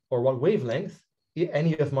order or what wavelength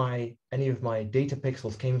any of my data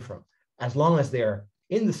pixels came from. As long as they're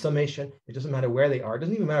in the summation, it doesn't matter where they are. It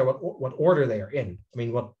doesn't even matter what order they are in. I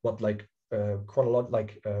mean, what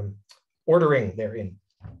ordering they're in.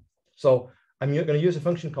 So I'm going to use a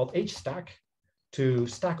function called hstack to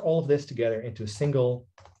stack all of this together into a single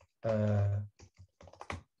array,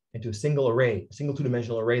 a single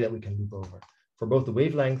 2-dimensional array that we can loop over for both the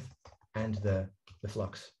wavelength and the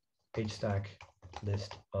flux. Hstack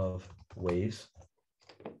list of waves.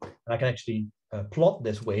 And I can actually plot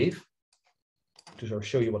this wave to sort of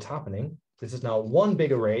show you what's happening. This is now one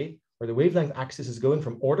big array where the wavelength axis is going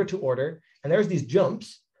from order to order, and there's these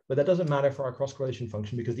jumps, but that doesn't matter for our cross correlation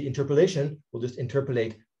function because the interpolation will just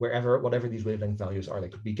interpolate whatever these wavelength values are. There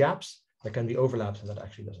could be gaps, there can be overlaps, and that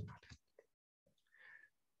actually doesn't matter.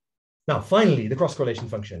 Now, finally, the cross correlation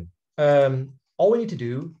function. All we need to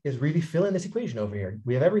do is really fill in this equation over here.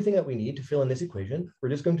 We have everything that we need to fill in this equation. We're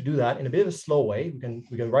just going to do that in a bit of a slow way. We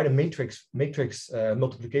can write a matrix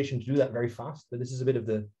multiplication to do that very fast, but this is a bit of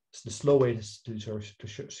the slow way to show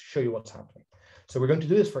you what's happening. So we're going to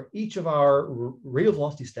do this for each of our radial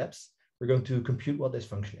velocity steps. We're going to compute what this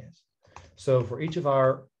function is. So for each of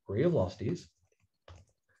our radial velocities,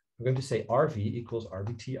 I'm going to say RV equals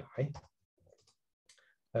RVTI.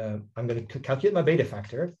 I'm going to calculate my beta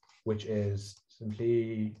factor, which is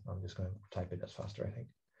simply, I'm just going to type it, that's faster, I think.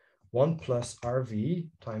 1 plus RV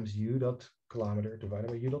times U dot kilometer divided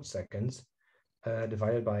by U dot seconds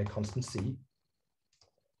divided by a constant C.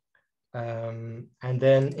 And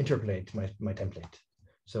then interpolate my template.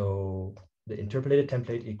 So the interpolated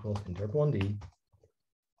template equals interp 1D.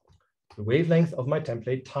 The wavelength of my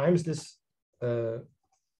template times this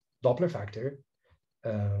Doppler factor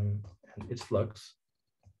and its flux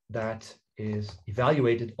that is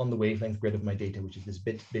evaluated on the wavelength grid of my data, which is this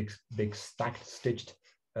big stacked, stitched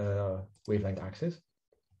wavelength axis.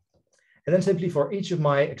 And then simply for each of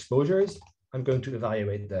my exposures, I'm going to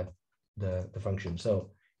evaluate the function. So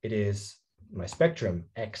it is my spectrum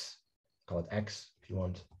X, call it X if you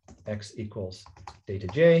want, X equals data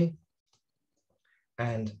J,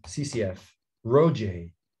 and CCF rho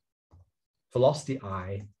J, velocity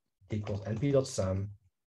I equals NP dot sum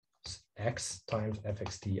X times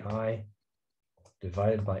FXTI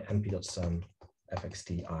divided by NP dot sum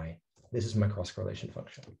FXTI. This is my cross correlation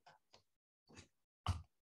function.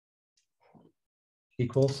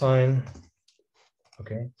 Equal sign,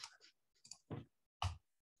 okay.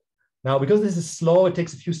 Now, because this is slow, it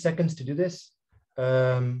takes a few seconds to do this.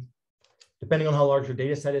 Depending on how large your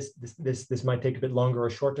data set is, this might take a bit longer or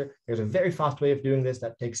shorter. There's a very fast way of doing this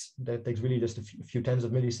that takes really just a few tens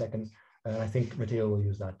of milliseconds. I think Matteo will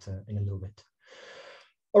use that in a little bit.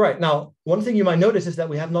 All right, now, one thing you might notice is that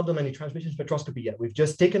we have not done any transmission spectroscopy yet. We've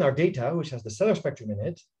just taken our data, which has the stellar spectrum in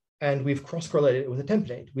it, and we've cross-correlated it with a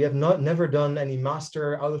template. We have never done any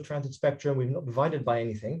master out-of-transit spectrum. We've not divided by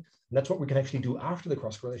anything. And that's what we can actually do after the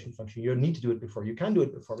cross-correlation function. You don't need to do it before. You can do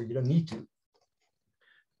it before, but you don't need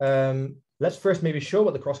to. Let's first maybe show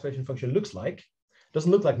what the cross-correlation function looks like. It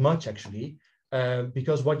doesn't look like much, actually,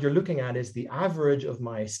 because what you're looking at is the average of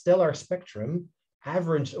my stellar spectrum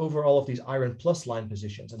averaged over all of these iron plus line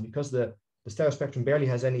positions. And because the stellar spectrum barely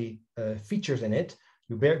has any features in it,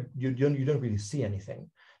 you don't really see anything.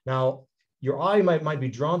 Now, your eye might be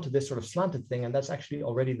drawn to this sort of slanted thing, and that's actually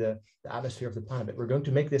already the atmosphere of the planet. But we're going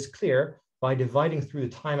to make this clear by dividing through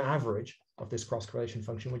the time average of this cross-correlation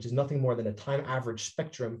function, which is nothing more than a time average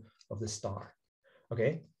spectrum of the star.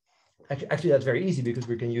 Okay, actually that's very easy because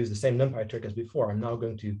we can use the same NumPy trick as before. I'm now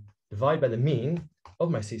going to divide by the mean of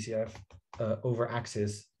my CCF over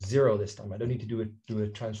axis 0 this time. I don't need to do a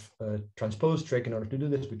transpose trick in order to do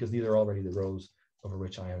this because these are already the rows over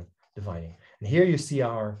which I am dividing. And here you see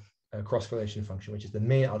our cross-correlation function, which is the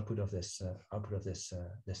main output of this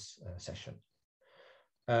session.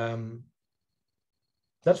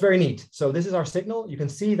 That's very neat. So this is our signal. You can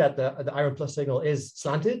see that the iron plus signal is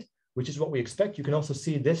slanted, which is what we expect. You can also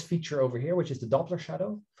see this feature over here, which is the Doppler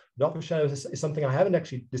shadow. Doppler shadow is something I haven't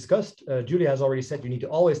actually discussed. Julia has already said you need to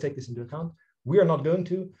always take this into account. We are not going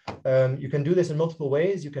to. You can do this in multiple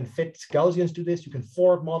ways. You can fit Gaussians to this. You can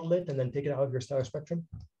forward model it and then take it out of your stellar spectrum.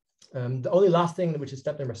 The only last thing, which is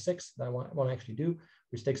step number 6, that I want to actually do,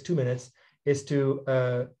 which takes 2 minutes, is to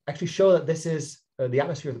actually show that this is the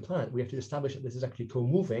atmosphere of the planet. We have to establish that this is actually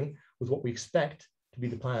co-moving with what we expect to be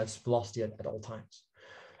the planet's velocity at all times.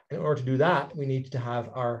 In order to do that, we need to have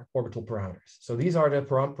our orbital parameters. So these are the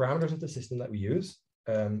parameters of the system that we use.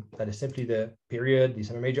 That is simply the period, the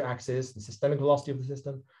semi-major axis, the systemic velocity of the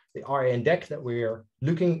system, the RA index that we're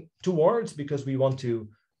looking towards because we want to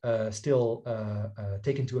still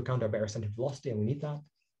take into account our barycentric velocity, and we need that.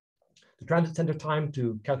 The transit center time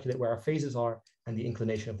to calculate where our phases are, and the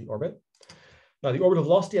inclination of the orbit. Now, the orbital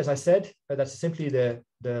velocity, as I said, that's simply the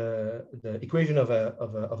equation of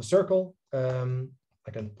a circle. I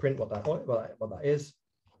can print what that is.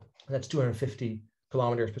 And that's 250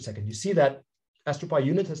 kilometers per second. You see that AstroPy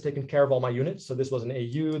unit has taken care of all my units. So this was in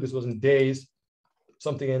AU, this was in days,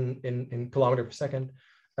 something in kilometer per second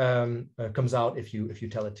comes out if you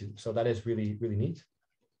tell it to. So that is really, really neat.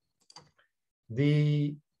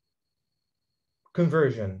 The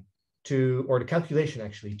conversion or the calculation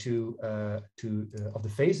actually of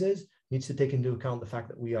the phases needs to take into account the fact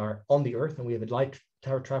that we are on the Earth and we have a light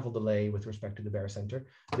travel delay with respect to the barycenter.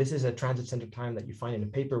 This is a transit center time that you find in a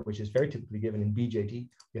paper, which is very typically given in BJT.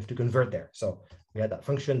 We have to convert there. So we had that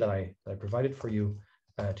function that I provided for you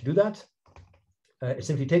to do that. It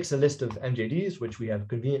simply takes a list of MJDs, which we have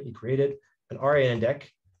conveniently created, an RA index,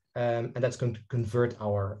 and that's going to convert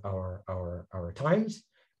our times,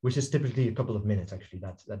 which is typically a couple of minutes, actually,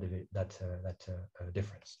 that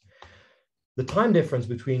difference. The time difference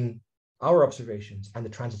between our observations and the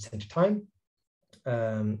transit center time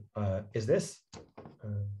is this,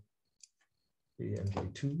 the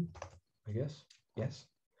MJ2, I guess, yes.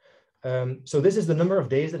 So this is the number of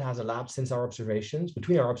days that has elapsed since our observations,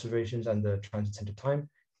 between our observations and the transit center time.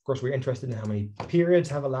 Of course, we're interested in how many periods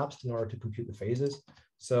have elapsed in order to compute the phases.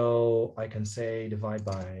 So I can say divide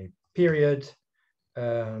by period.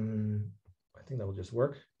 I think that will just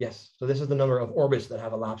work. Yes, so this is the number of orbits that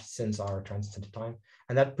have elapsed since our transit center time.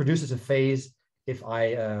 And that produces a phase if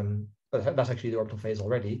that's actually the orbital phase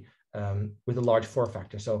already, with a large 4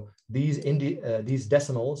 factor. So these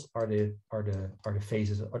decimals are the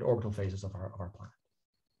phases, are the orbital phases of our planet.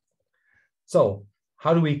 So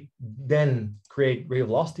how do we then create radial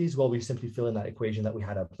velocities? Well, we simply fill in that equation that we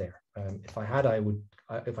had up there. If I had it,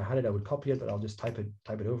 I would copy it, but I'll just type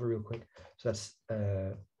it over real quick. So that's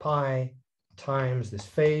pi times this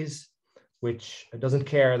phase, which doesn't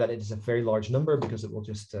care that it is a very large number because it will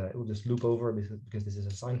just loop over because this is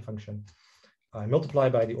a sine function. I multiply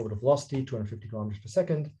by the orbital velocity, 250 kilometers per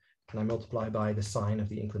second, and I multiply by the sine of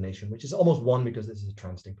the inclination, which is almost 1 because this is a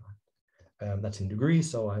transiting planet. That's in degrees,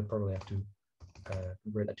 so I probably have to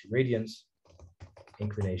convert that to radians,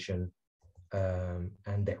 inclination,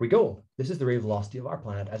 and there we go. This is the radial velocity of our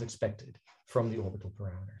planet as expected from the orbital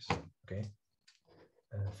parameters. Okay.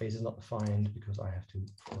 Phase is not defined because I have to,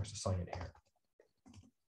 of course, assign it here.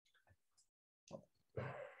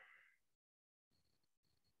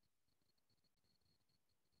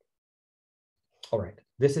 All right,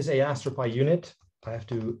 this is a AstroPy unit. I have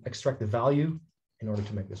to extract the value in order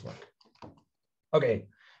to make this work. Okay,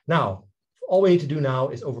 now, all we need to do now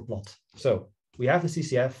is overplot. So we have the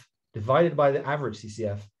CCF divided by the average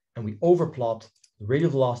CCF, and we overplot the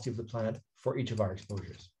radial velocity of the planet for each of our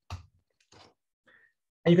exposures.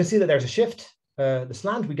 And you can see that there's a shift. The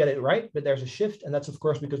slant, we get it right, but there's a shift, and that's of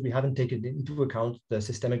course because we haven't taken into account the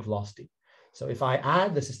systemic velocity. So if I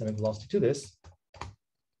add the systemic velocity to this,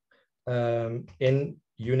 in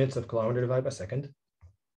units of kilometer divided by second,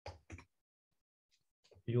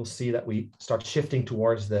 you'll see that we start shifting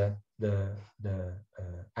towards the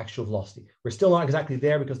actual velocity. We're still not exactly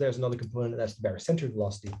there because there's another component that's the barycentric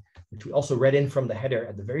velocity, which we also read in from the header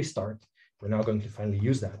at the very start. We're now going to finally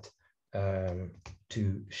use that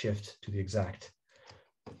to shift to the exact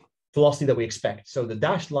velocity that we expect. So the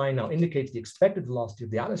dashed line now indicates the expected velocity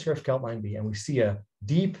of the atmosphere of Kelt line B, and we see a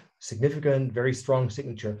deep, significant, very strong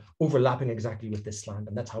signature overlapping exactly with this slant.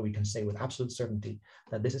 And that's how we can say with absolute certainty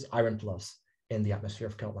that this is iron plus in the atmosphere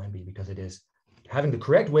of Kelt line B, because it is having the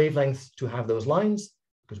correct wavelengths to have those lines,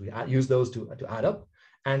 because we use those to add up,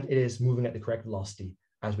 and it is moving at the correct velocity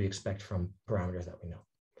as we expect from parameters that we know.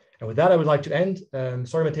 And with that, I would like to end.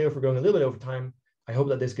 Sorry, Matteo, for going a little bit over time. I hope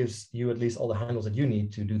that this gives you at least all the handles that you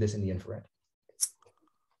need to do this in the infrared.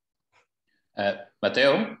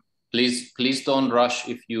 Matteo, please don't rush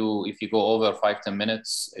if you go over 5-10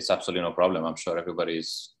 minutes. It's absolutely no problem. I'm sure everybody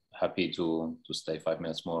is happy to stay 5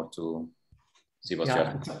 minutes more to see what you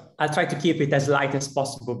have. I'll try to keep it as light as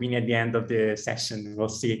possible being at the end of the session. We'll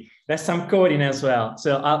see. There's some coding as well.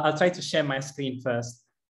 So I'll try to share my screen first.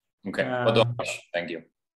 Okay, but don't rush. Thank you.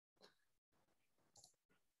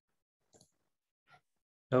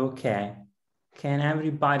 Okay. Can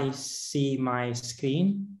everybody see my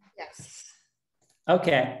screen? Yes.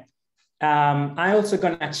 Okay. I'm also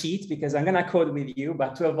gonna cheat because I'm gonna code with you,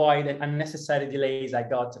 but to avoid unnecessary delays, I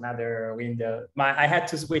got another window. I had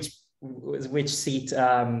to switch seat.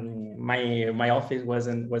 My office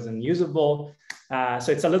wasn't usable,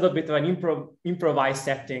 so it's a little bit of an improvised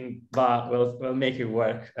setting, but we'll make it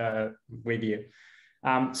work with you.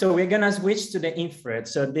 So we're gonna switch to the infrared.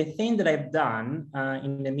 So the thing that I've done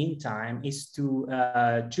in the meantime is to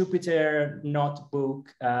Jupyter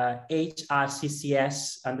notebook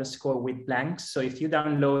HRCCS_ with blanks. So if you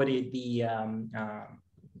downloaded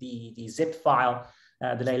the zip file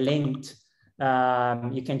that I linked,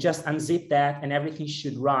 you can just unzip that and everything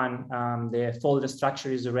should run. The folder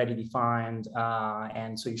structure is already defined,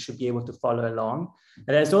 and so you should be able to follow along.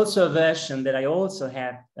 And there's also a version that I also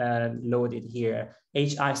have loaded here,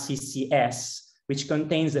 HRCCS, which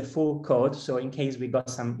contains the full code. So in case we got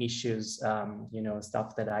some issues, you know,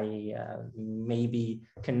 stuff that I maybe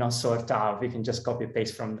cannot sort out, we can just copy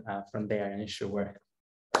paste from there and it should work.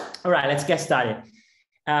 All right, let's get started.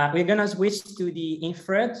 We're going to switch to the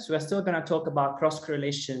infrared. So we're still going to talk about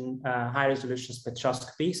cross-correlation high-resolution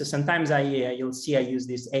spectroscopy. So sometimes you'll see I use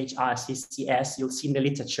this HRCCS. You'll see in the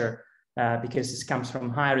literature because this comes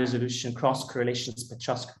from high-resolution cross-correlation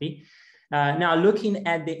spectroscopy. Now, looking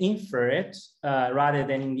at the infrared rather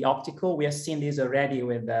than in the optical, we have seen this already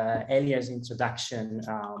with Elia's introduction,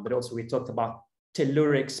 but also we talked about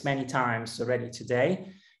tellurics many times already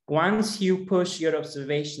today. Once you push your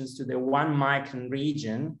observations to the 1 micron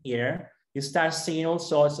region here, you start seeing all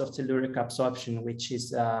sorts of telluric absorption, which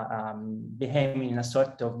is behaving in a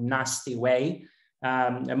sort of nasty way.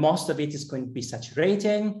 Most of it is going to be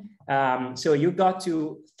saturating. So you got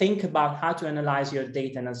to think about how to analyze your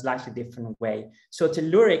data in a slightly different way. So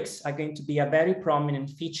tellurics are going to be a very prominent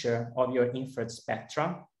feature of your infrared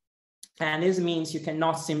spectra. And this means you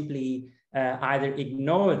cannot simply either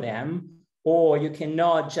ignore them, or you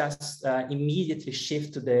cannot just immediately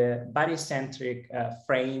shift to the barycentric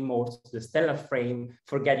frame or to the stellar frame,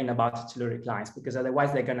 forgetting about the telluric lines, because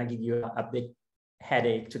otherwise they're going to give you a big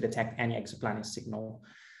headache to detect any exoplanet signal.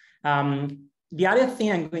 The other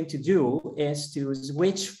thing I'm going to do is to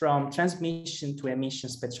switch from transmission to emission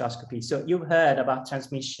spectroscopy. So you've heard about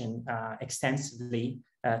transmission extensively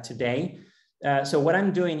today. So what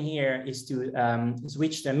I'm doing here is to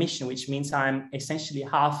switch to emission, which means I'm essentially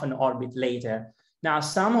half an orbit later. Now,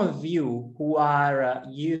 some of you who are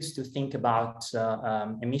used to think about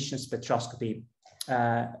emission spectroscopy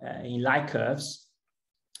in light curves,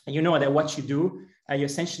 you know that what you do, you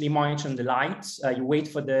essentially monitor the light, you wait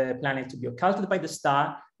for the planet to be occulted by the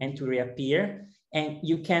star and to reappear, and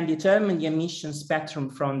you can determine the emission spectrum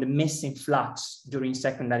from the missing flux during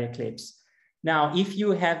secondary eclipse. Now, if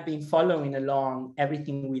you have been following along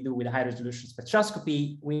everything we do with high resolution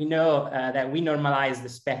spectroscopy, we know that we normalize the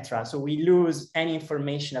spectra. So we lose any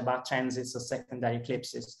information about transits or secondary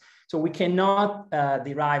eclipses. So we cannot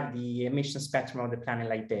derive the emission spectrum of the planet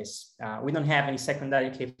like this. We don't have any secondary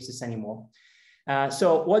eclipses anymore.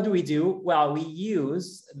 So what do? Well, we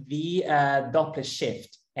use the Doppler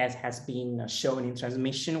shift, as has been shown in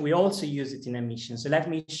transmission. We also use it in emission. So let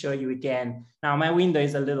me show you again. Now my window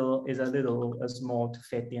is a little small to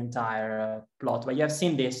fit the entire plot, but you have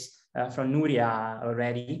seen this from Nuria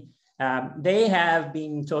already. They have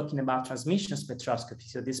been talking about transmission spectroscopy.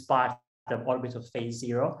 So this part of orbital phase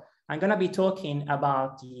 0. I'm going to be talking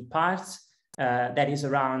about the part that is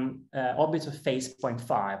around orbital phase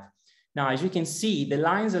 0.5. Now, as you can see, the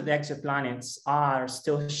lines of the exoplanets are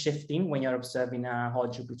still shifting when you're observing a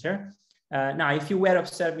hot Jupiter. Now, if you were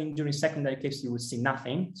observing during secondary eclipse, you would see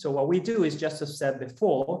nothing. So what we do is just observe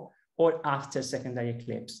before or after secondary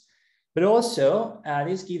eclipse. But also,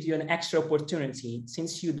 this gives you an extra opportunity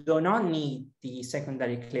since you do not need the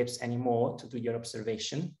secondary eclipse anymore to do your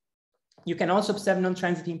observation. You can also observe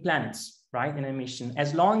non-transiting planets, right, in emission,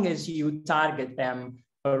 as long as you target them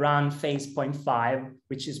around phase 0.5,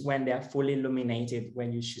 which is when they are fully illuminated,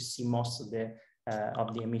 when you should see most of the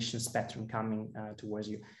emission spectrum coming towards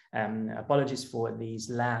you. Apologies for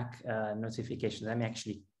these lack notifications. Let me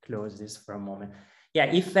actually close this for a moment. Yeah,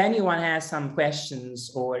 if anyone has some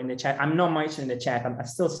questions or in the chat, I'm not monitoring the chat.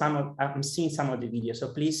 I'm seeing some of the videos, so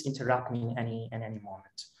please interrupt me in any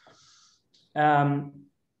moment.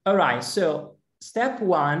 All right, so step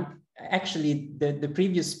one actually the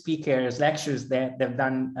previous speakers' lectures that they've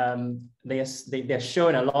done, they've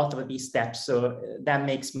shown a lot of these steps. So that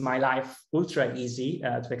makes my life ultra easy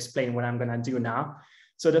to explain what I'm going to do now.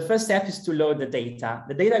 So the first step is to load the data.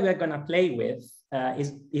 The data we're going to play with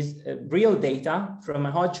is real data from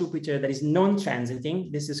a hot Jupiter that is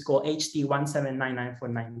non-transiting. This is called HT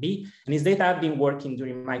 1799949b. And this data I've been working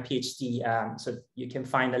during my PhD. So you can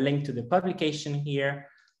find a link to the publication here,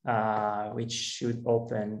 which should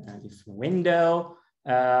open a different window.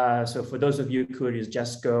 So for those of you curious,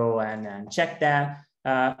 just go and check that.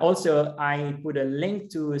 Also, I put a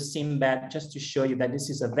link to Simbad just to show you that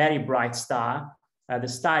this is a very bright star. The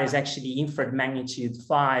star is actually infrared magnitude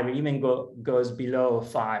 5, or even goes below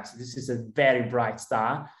 5. So this is a very bright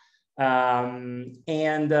star.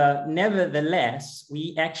 Nevertheless,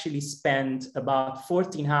 we actually spent about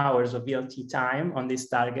 14 hours of VLT time on this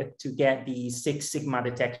target to get the 6 sigma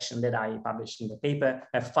detection that I published in the paper,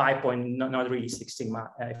 at 5 point, not really 6 sigma,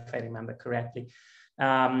 if I remember correctly.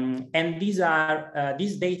 And this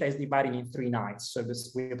data is divided in 3 nights. So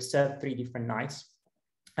we observed 3 different nights.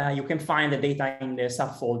 You can find the data in the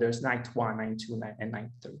subfolders night 1, night 2, and night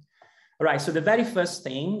 3. All right, so the very first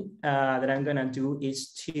thing that I'm gonna do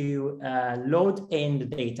is to load in the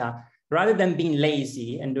data. Rather than being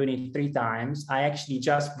lazy and doing it 3 times, I actually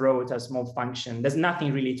just wrote a small function. There's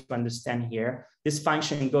nothing really to understand here. This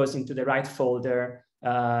function goes into the right folder.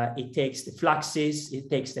 It takes the fluxes, it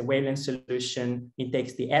takes the wavelength solution, it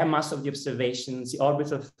takes the air mass of the observations, the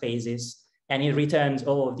orbital phases, and it returns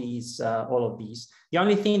all of these. The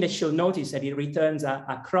only thing that you'll notice is that it returns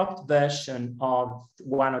a cropped version of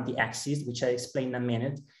one of the axes, which I explain in a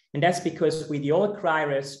minute. And that's because with the old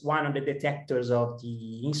Cryrus, one of the detectors of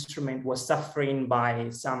the instrument was suffering by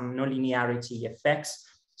some nonlinearity effects.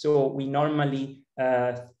 So we normally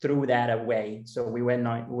threw that away. So we were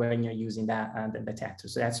not using that the detector.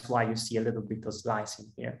 So that's why you see a little bit of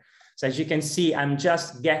slicing here. So as you can see, I'm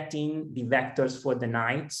just getting the vectors for the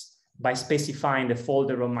nights by specifying the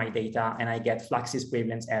folder of my data, and I get fluxes,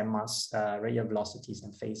 wavelengths, air mass, radial velocities,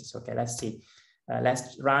 and phases. Okay, let's see.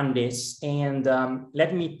 Let's run this, and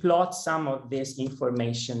let me plot some of this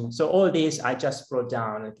information. So all this I just wrote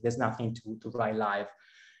down. Like, there's nothing to write live.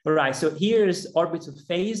 All right, so here's orbital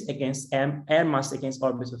phase against air mass against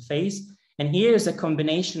orbital phase. And here's a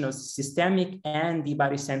combination of systemic and the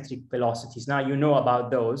barycentric velocities. Now you know about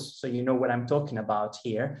those, so you know what I'm talking about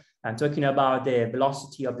here. I'm talking about the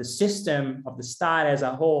velocity of the system, of the star as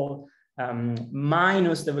a whole,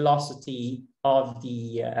 minus the velocity of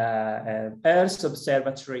the Earth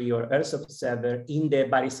observatory or Earth observer in the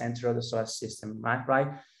barycenter of the solar system, right?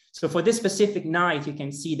 So for this specific night, you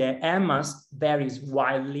can see the air mass varies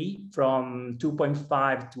wildly from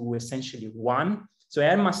 2.5 to essentially 1. So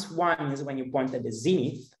air mass 1 is when you point at the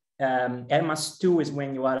zenith. Air mass 2 is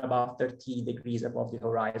when you are about 30 degrees above the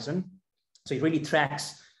horizon. So it really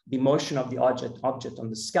tracks the motion of the object on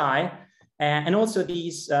the sky. And also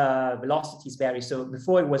these velocities vary. So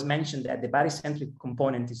before it was mentioned that the barycentric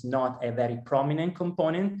component is not a very prominent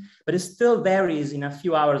component, but it still varies in a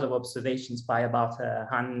few hours of observations by about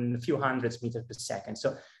a few hundreds meters per second.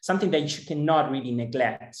 So something that you cannot really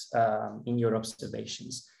neglect in your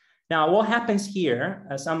observations. Now, what happens here,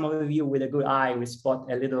 some of you with a good eye will spot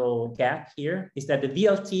a little gap here, is that the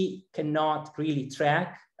VLT cannot really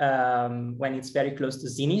track when it's very close to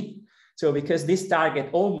zenith. So because this target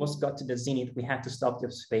almost got to the zenith, we had to stop the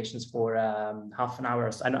observations for half an hour.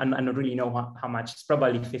 I don't really know how much, it's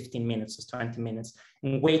probably 15 minutes or 20 minutes,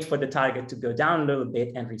 and wait for the target to go down a little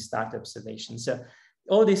bit and restart the observation. So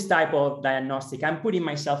all this type of diagnostic, I'm putting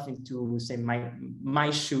myself into, say, my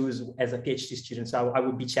shoes as a PhD student. So I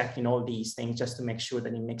would be checking all these things just to make sure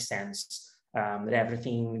that it makes sense, that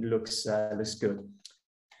everything looks good.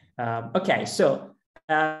 Okay, so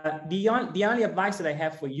the only advice that I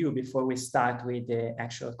have for you before we start with the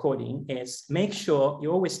actual coding is make sure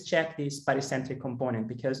you always check this barycentric component,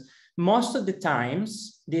 because most of the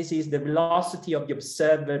times this is the velocity of the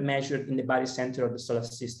observer measured in the barycenter of the solar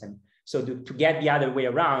system. So to get the other way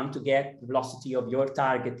around, to get the velocity of your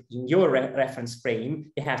target in your reference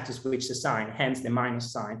frame, you have to switch the sign, hence the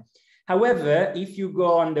minus sign. However, if you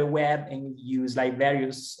go on the web and use like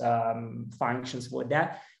various functions for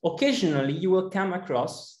that, occasionally you will come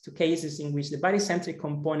across to cases in which the barycentric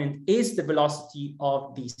component is the velocity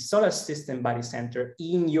of the solar system barycenter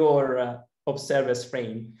in your observer's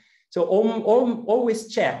frame. So always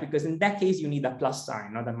check, because in that case, you need a plus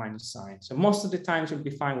sign, not a minus sign. So most of the times you'll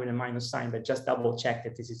be fine with a minus sign, but just double check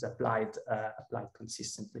that this is applied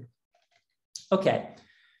consistently. Okay,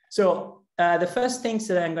 so the first things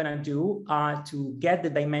that I'm going to do are to get the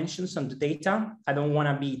dimensions on the data. I don't want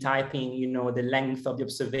to be typing, you know, the length of the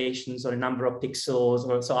observations or the number of pixels,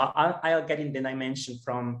 or so I'll get in the dimension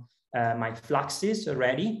from my fluxes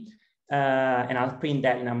already, and I'll print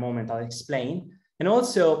that in a moment. I'll explain. And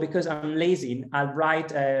also, because I'm lazy, I'll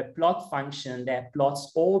write a plot function that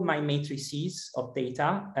plots all my matrices of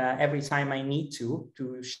data every time I need to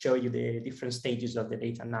show you the different stages of the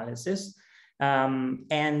data analysis.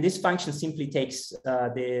 And this function simply takes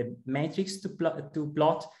the matrix to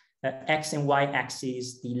plot X and Y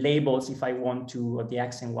axes, the labels, if I want to, of the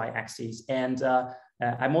X and Y axes. And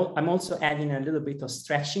I'm also adding a little bit of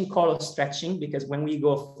stretching, color stretching, because when we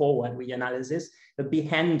go forward with the analysis, it'll be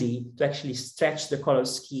handy to actually stretch the color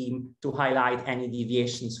scheme to highlight any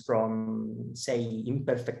deviations from, say,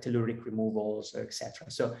 imperfect telluric removals,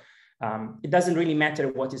 etc. So it doesn't really matter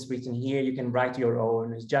what is written here. You can write your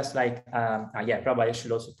own. It's just like, yeah, probably I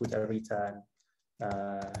should also put a return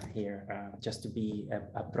here, just to be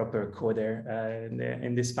a proper coder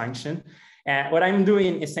in this function. What I'm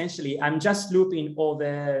doing essentially, I'm just looping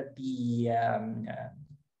over the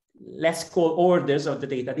let's call orders of the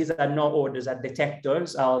data. These are not orders, are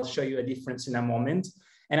detectors. I'll show you a difference in a moment.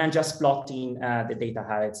 And I'm just plotting the data,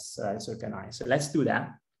 how it's organized. So let's do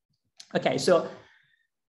that. Okay, so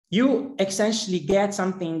you essentially get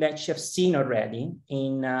something that you have seen already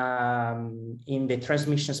in the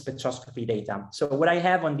transmission spectroscopy data. So what I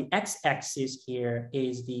have on the x-axis here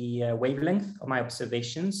is the wavelength of my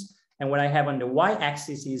observations. And what I have on the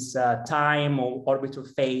y-axis is time or orbital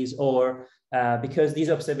phase, or because these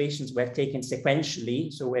observations were taken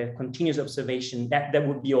sequentially, so we're continuous observation, that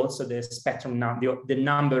would be also the spectrum number, the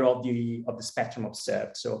number of the spectrum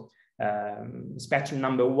observed. So spectrum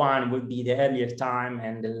number 1 would be the earlier time,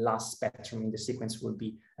 and the last spectrum in the sequence will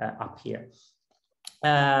be up here.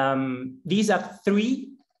 These are 3.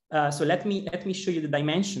 So let me show you the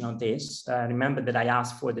dimension of this. Remember that I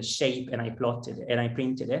asked for the shape and I plotted it and I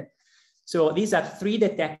printed it. So these are 3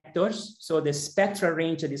 detectors. So the spectral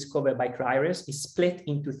range that is covered by CRIRIS is split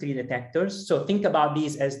into 3 detectors. So think about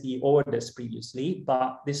these as the orders previously,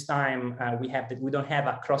 but this time we don't have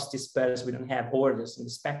a cross disperse, we don't have orders in the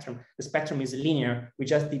spectrum. The spectrum is linear. We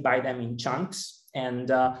just divide them in chunks. And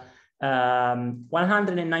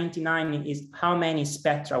 199 is how many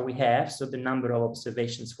spectra we have, so the number of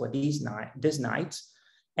observations for this night.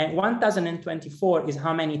 And 1024 is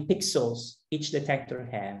how many pixels each detector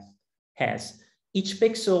has. Each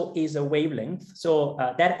pixel is a wavelength, so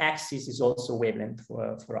that axis is also wavelength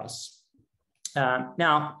for us.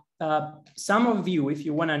 Now, some of you, if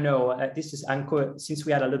you want to know, this is since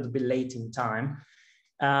we are a little bit late in time,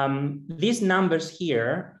 these numbers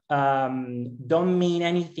here don't mean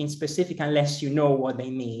anything specific unless you know what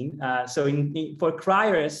they mean. So for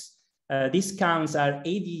CRIRIS, these counts are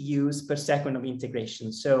ADUs per second of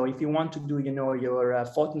integration. So if you want to do, you know, your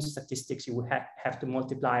photon statistics, you would have to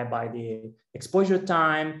multiply by the exposure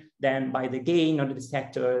time, then by the gain of the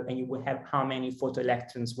detector, and you will have how many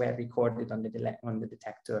photoelectrons were recorded on the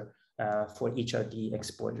detector for each of the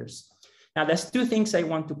exposures. Now, there's 2 things I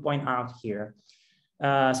want to point out here.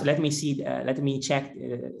 So let me see. Let me check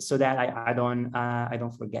so that I don't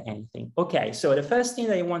forget anything. Okay. So the first thing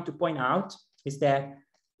that I want to point out is that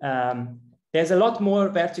there's a lot more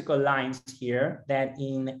vertical lines here than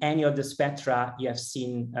in any of the spectra you have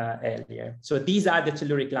seen earlier. So these are the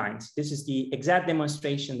telluric lines. This is the exact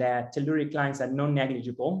demonstration that telluric lines are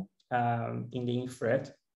non-negligible in the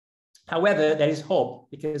infrared. However, there is hope,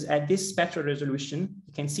 because at this spectral resolution,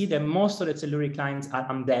 you can see that most of the telluric lines are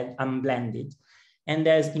unblended, and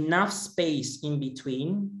there's enough space in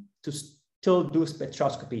between to still do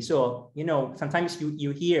spectroscopy. So, you know, sometimes you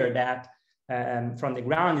hear that from the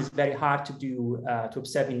ground is very hard to do to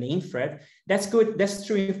observe in the infrared. That's good. That's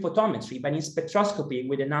true in photometry, but in spectroscopy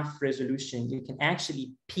with enough resolution, you can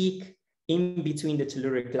actually peek in between the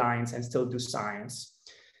telluric lines and still do science.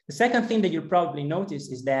 The second thing that you'll probably notice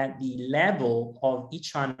is that the level of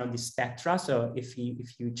each one of the spectra, so if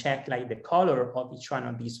you check like the color of each one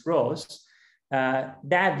of these rows,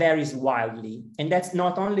 that varies wildly. And that's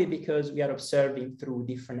not only because we are observing through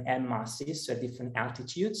different M masses, so different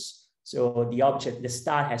altitudes. So the object, the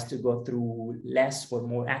star, has to go through less or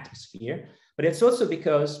more atmosphere, but it's also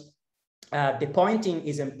because the pointing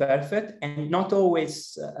is imperfect and not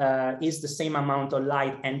always is the same amount of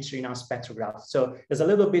light entering our spectrograph. So there's a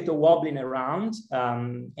little bit of wobbling around,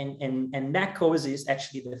 and that causes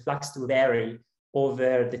actually the flux to vary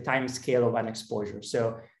over the time scale of an exposure.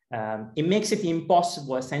 So it makes it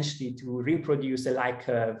impossible essentially to reproduce a light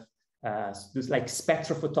curve, like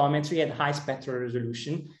spectrophotometry at high spectral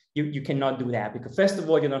resolution. You cannot do that because, first of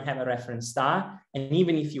all, you don't have a reference star. And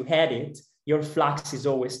even if you had it, your flux is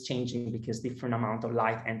always changing because different amount of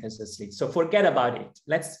light enters the slit. So forget about it.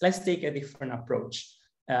 Let's take a different approach.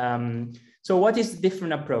 So what is the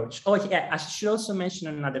different approach? Oh yeah, I should also mention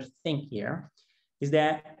another thing here, is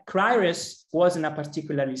that CRIRIS wasn't a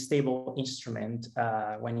particularly stable instrument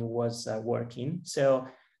when it was working. So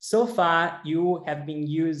far you have been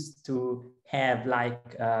used to have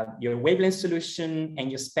like your wavelength solution and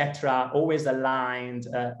your spectra always aligned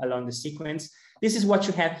along the sequence. This is what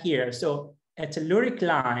you have here. So a telluric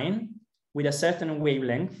line with a certain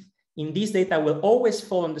wavelength in this data will always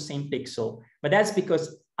fall on the same pixel, but that's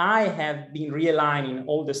because I have been realigning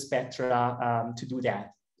all the spectra to do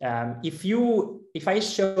that. If I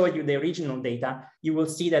show you the original data, you will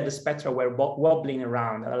see that the spectra were wobbling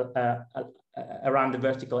around the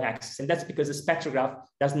vertical axis. And that's because the spectrograph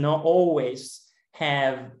does not always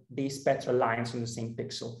have these spectral lines on the same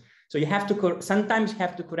pixel. So you have to, sometimes you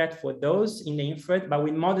have to correct for those in the infrared, but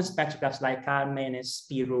with modern spectrographs like Carmen and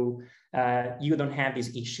Spiru, you don't have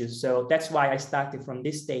these issues. So that's why I started from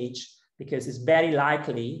this stage, because it's very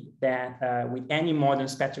likely that with any modern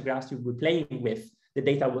spectrographs you will be playing with, the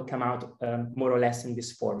data will come out more or less in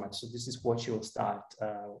this format. So this is what you'll start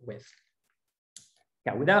with.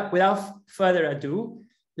 Yeah, without further ado,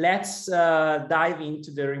 let's dive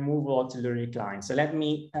into the removal of telluric lines. So let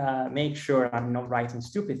me make sure I'm not writing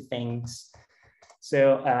stupid things.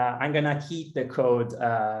 So I'm gonna keep the code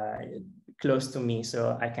close to me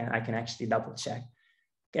so I can actually double check.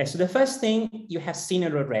 Okay, so the first thing you have seen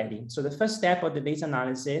it already. So the first step of the data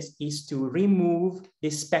analysis is to remove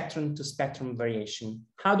this spectrum to spectrum variation.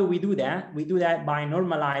 How do we do that? We do that by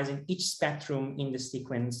normalizing each spectrum in the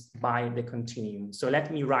sequence by the continuum. So let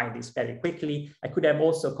me write this very quickly. I could have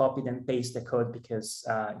also copied and pasted the code because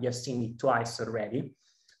you've seen it twice already.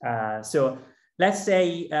 So let's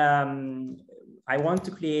say I want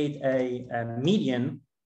to create a median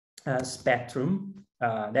spectrum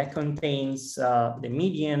that contains the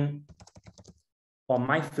median of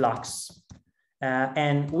my flux.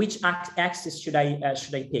 And which axis should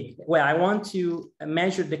I pick? Well, I want to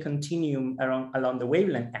measure the continuum along the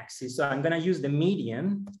wavelength axis. So I'm going to use the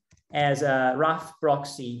median as a rough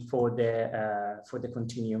proxy for the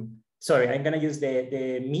continuum. Sorry, I'm going to use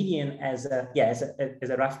the median as a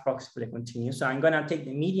rough proxy for the continuum. So I'm going to take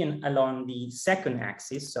the median along the second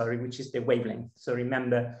axis, which is the wavelength. So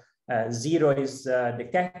remember, 0 is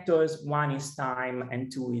detectors, 1 is time, and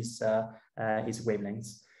 2 is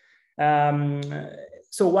wavelengths.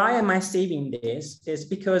 So why am I saving this? It's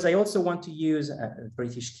because I also want to use a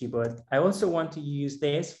British keyboard. I also want to use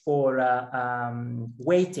this for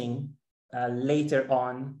weighting later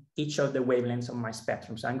on each of the wavelengths of my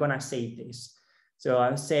spectrum. So I'm going to save this. So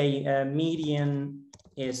I'll say median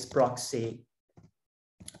is proxy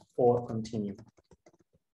for continuum.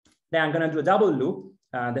 Then I'm going to do a double loop.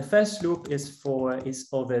 The first loop is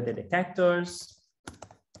over the detectors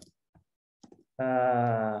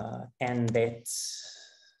and the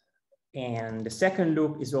second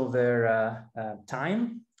loop is over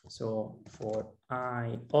time. So for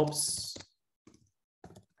IOPS,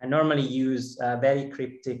 I normally use very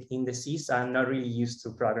cryptic indices. I'm not really used to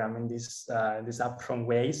programming this upfront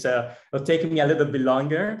way, so it'll take me a little bit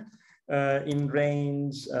longer in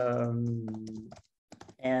range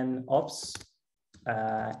and ops.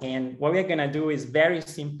 And what we're going to do is very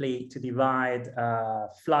simply to divide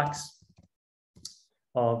flux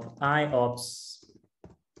of IOPS,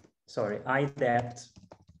 IDEPT,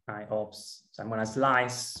 IOPS. So I'm going to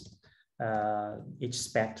slice each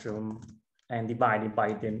spectrum and divide it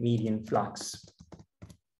by the median flux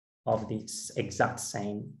of these exact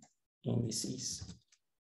same indices.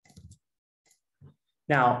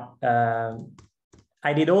 Now,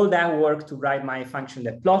 I did all that work to write my function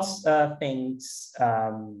that plots things.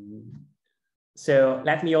 So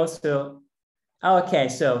let me also, okay,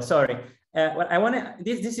 so sorry. What I want to,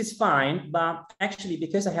 this is fine, but actually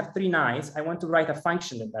because I have 3 nights, I want to write a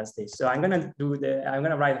function that does this. So I'm going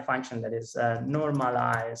to write a function that is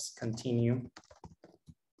normalize continuum.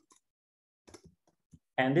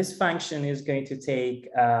 And this function is going to take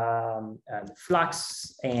the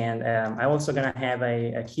flux, and I'm also going to have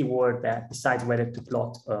a keyword that decides whether to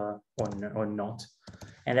plot or not.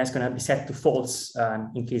 And that's going to be set to false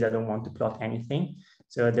in case I don't want to plot anything.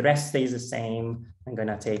 So the rest stays the same. I'm going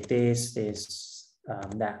to take this,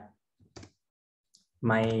 that.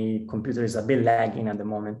 My computer is a bit lagging at the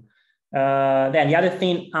moment. Then the other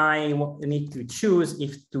thing I need to choose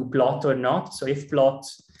if to plot or not. So if plot,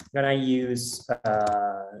 I'm going to use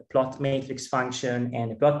plot matrix function,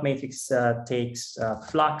 and the plot matrix takes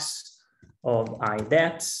flux of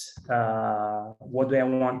IDET. What do I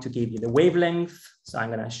want to give you? The wavelength. So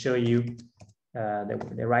I'm going to show you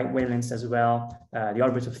the right wavelengths as well, the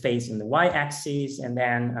orbital phase in the y-axis, and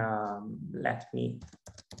then let me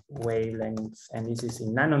wavelength, and this is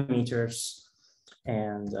in nanometers,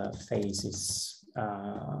 and phases,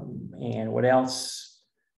 and what else?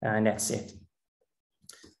 And that's it.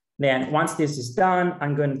 Then once this is done,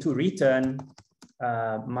 I'm going to return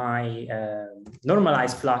my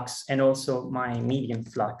normalized flux and also my median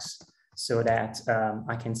flux, so that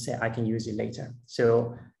I can use it later.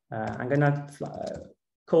 So I'm gonna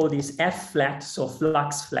call this F flat, so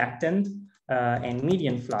flux flattened, and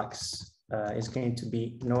median flux is going to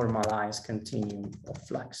be normalized continuum of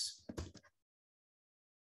flux.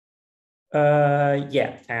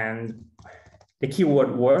 Yeah, and the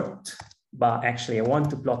keyword worked, but actually I want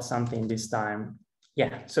to plot something this time.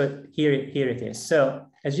 Yeah, so here it is. So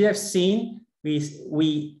as you have seen,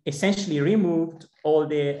 we essentially removed all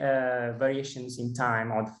the variations in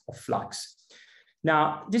time of flux.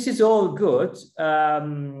 Now, this is all good.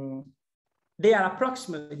 They are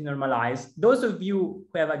approximately normalized. Those of you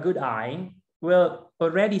who have a good eye will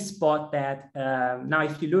already spot that now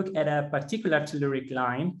if you look at a particular telluric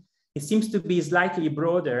line, it seems to be slightly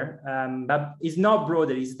broader, but it's not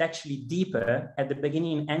broader, it's actually deeper at the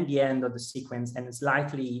beginning and the end of the sequence, and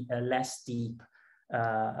slightly less deep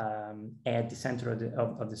at the center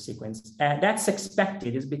of the sequence. That's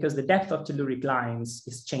expected, is because the depth of telluric lines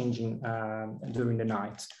is changing during the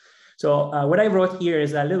night. So what I wrote here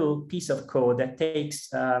is a little piece of code that takes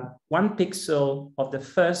 1 pixel of the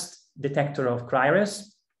first detector of Cryo.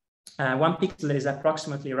 1 pixel that is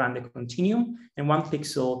approximately around the continuum, and 1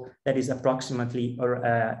 pixel that is approximately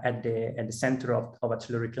at the center of a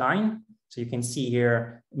telluric line. So you can see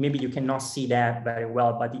here, maybe you cannot see that very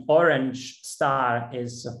well, but the orange star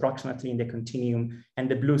is approximately in the continuum, and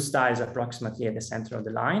the blue star is approximately at the center of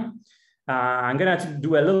the line. I'm gonna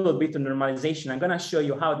do a little bit of normalization. I'm gonna show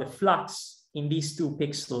you how the flux in these 2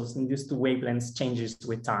 pixels, in these 2 wavelengths, changes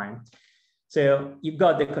with time. So you've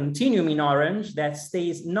got the continuum in orange that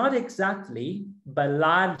stays not exactly, but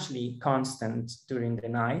largely constant during the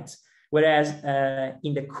night. Whereas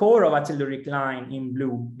in the core of a telluric line in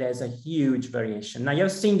blue, there's a huge variation. Now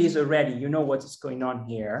you've seen this already, you know what is going on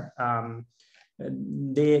here.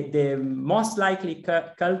 The most likely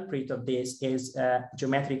culprit of this is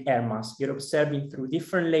geometric air mass. You're observing through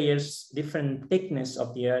different layers, different thickness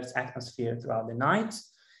of the Earth's atmosphere throughout the night.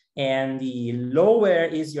 And the lower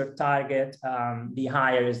is your target, the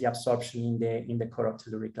higher is the absorption in the core of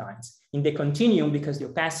telluric lines. In the continuum, because the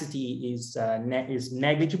opacity is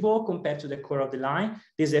negligible compared to the core of the line,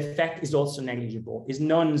 this effect is also negligible, is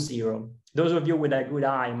non-zero. Those of you with a good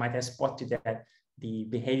eye might have spotted that the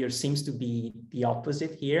behavior seems to be the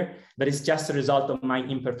opposite here, but it's just a result of my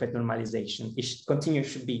imperfect normalization. Continuum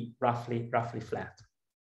should be roughly flat.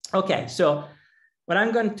 Okay, so what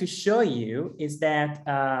I'm going to show you is that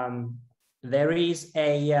there is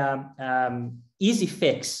a easy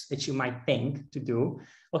fix that you might think to do.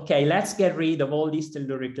 Okay, let's get rid of all these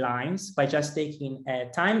telluric lines by just taking a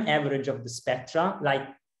time average of the spectra, like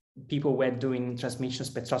people were doing transmission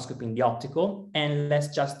spectroscopy in the optical, and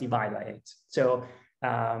let's just divide by it. So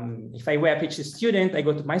if I were a PhD student, I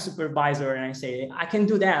go to my supervisor and I say, I can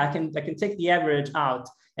do that. I can take the average out.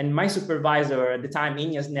 And my supervisor at the time,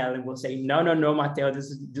 Ines Nellen, will say, no, Matteo,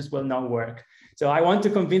 this will not work. So I want to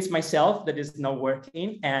convince myself that it's not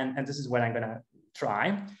working, and this is what I'm gonna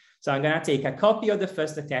try. So I'm gonna take a copy of the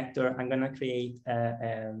first detector, I'm gonna create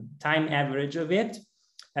a time average of it,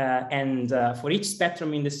 and for each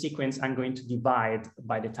spectrum in the sequence, I'm going to divide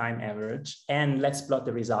by the time average, and let's plot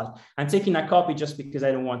the result. I'm taking a copy just because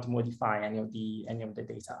I don't want to modify any of the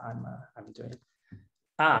data I'm doing.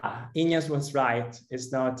 Ines was right.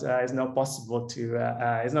 It's not possible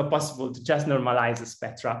to just normalize the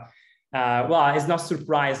spectra. Well, it's not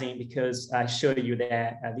surprising because I showed you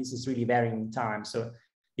that this is really varying in time. So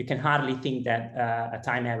you can hardly think that a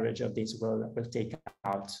time average of this will take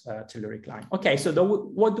out telluric line. Okay, so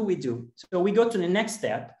what do we do? So we go to the next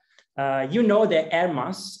step. You know that air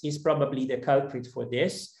mass is probably the culprit for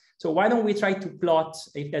this. So why don't we try to plot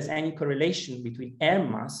if there's any correlation between air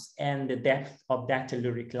mass and the depth of that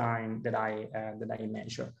telluric line that I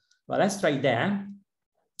measure. Well, let's try that.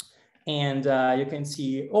 And you can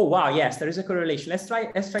see, oh, wow, yes, there is a correlation. Let's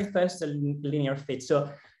try first a linear fit.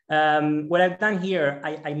 So what I've done here,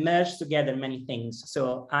 I merged together many things.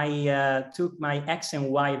 So I took my X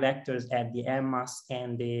and Y vectors at the air mass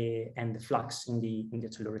and the flux in the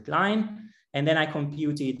telluric line. And then I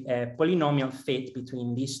computed a polynomial fit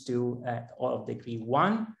between these two of degree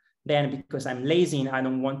 1. Then because I'm lazy and I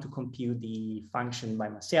don't want to compute the function by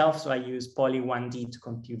myself, so I use poly1D to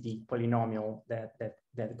compute the polynomial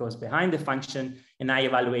that goes behind the function. And I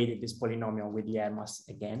evaluated this polynomial with the air mass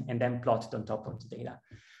again, and then plotted on top of the data.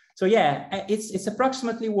 So yeah, it's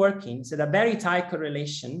approximately working. So the very tight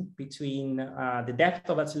correlation between the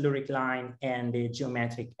depth of a telluric line and the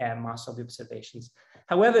geometric air mass of the observations.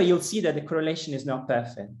 However, you'll see that the correlation is not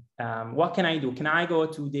perfect. What can I do? Can I go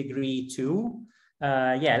to degree 2?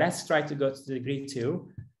 Yeah, let's try to go to degree 2.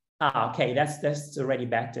 Okay, that's already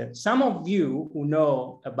better. Some of you who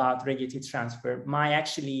know about radiative transfer might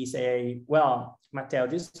actually say, well, Matteo,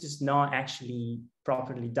 this is not actually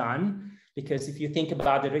properly done, because if you think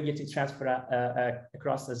about the radiative transfer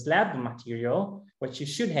across the slab material, what you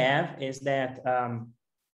should have is that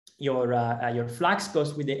your flux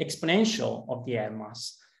goes with the exponential of the air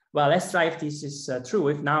mass. Well, let's try if this is true.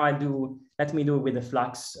 If now let me do it with the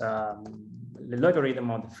flux, the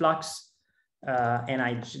logarithm of the flux, and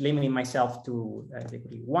I limit myself to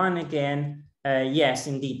degree 1 again. Yes,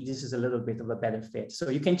 indeed, this is a little bit of a better fit. So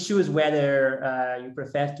you can choose whether you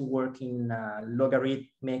prefer to work in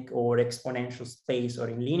logarithmic or exponential space or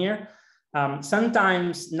in linear.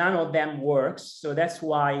 Sometimes none of them works. So that's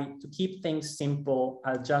why, to keep things simple,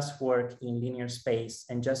 I'll just work in linear space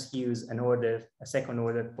and just use a second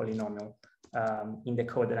order polynomial in the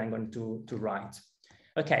code that I'm going to write.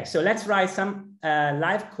 Okay, so let's write some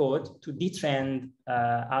live code to detrend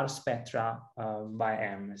our spectra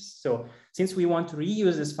by MS. So since we want to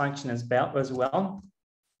reuse this function as well,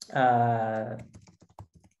 I'm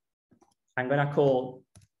gonna call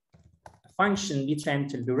a function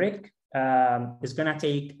detrend telluric. It's gonna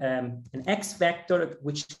take an X vector,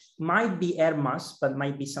 which might be air mass, but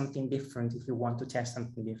might be something different if you want to test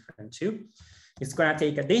something different too. It's gonna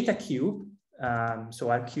take a data cube.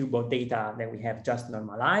 So our cube of data that we have just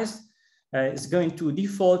normalized is going to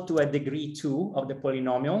default to a degree 2 of the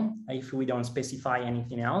polynomial if we don't specify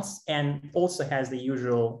anything else, and also has the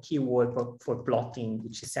usual keyword for plotting,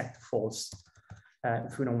 which is set to false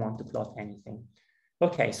if we don't want to plot anything.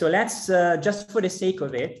 Okay, so let's just for the sake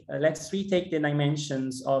of it, let's retake the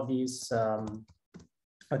dimensions of this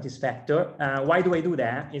vector. Why do I do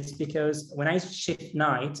that? It's because when I shift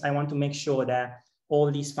nights, I want to make sure that all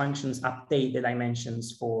these functions update the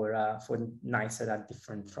dimensions for nights that are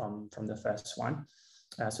different from the first one.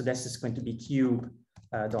 So this is going to be cube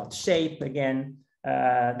dot shape again.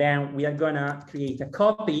 Then we are gonna create a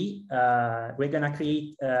copy. We're gonna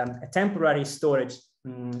create a temporary storage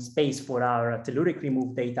space for our telluric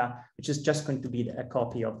removed data, which is just going to be a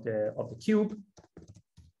copy of the cube.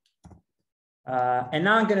 And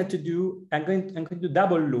now I'm going to do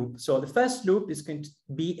double loop. So the first loop is going to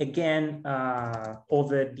be again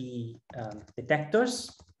over the detectors.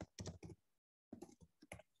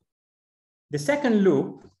 The second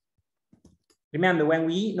loop, remember when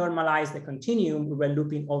we normalize the continuum, we were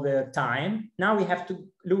looping over time. Now we have to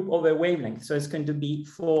loop over wavelength. So it's going to be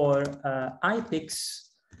for I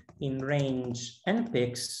pix in range n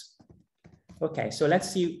pix. Okay, so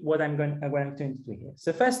let's see what I'm going to do here.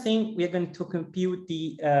 So first thing, we're going to compute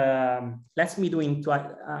the, I'm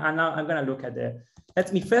going to look at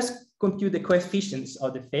let me first compute the coefficients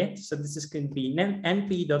of the fit. So this is going to be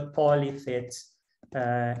np.polyfit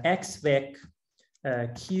xvec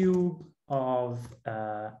cube of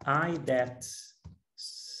I depth,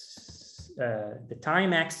 the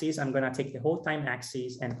time axis. I'm going to take the whole time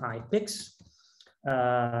axis and I pix,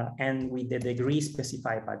 and with the degree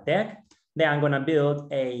specified by that. Then I'm going to build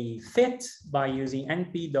a fit by using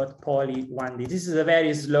np.poly1d. This is a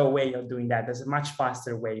very slow way of doing that. There's a much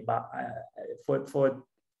faster way, but for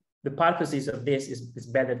the purposes of this, it's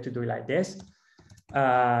better to do it like this.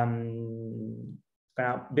 Going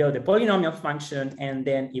to build a polynomial function and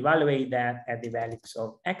then evaluate that at the values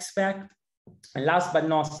of xvec. And last but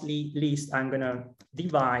not least, I'm going to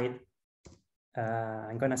divide.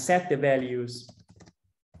 I'm going to set the values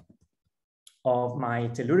of my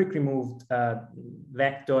telluric removed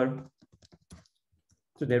vector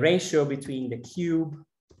to the ratio between the cube.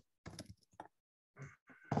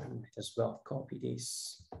 I might as well copy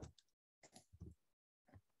this.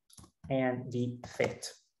 And the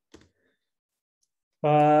fit.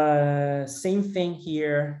 Same thing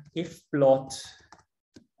here, if plot,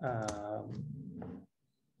 let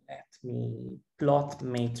me plot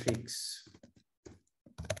matrix.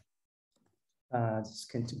 It's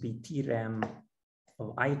going to be TREM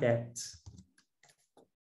of I depth,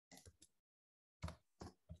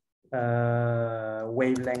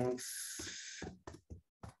 wavelength,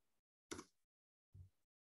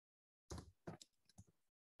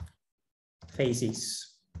 phases.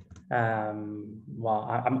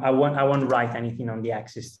 Well, I won't write anything on the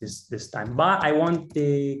axis this time, but I want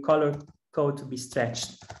the color code to be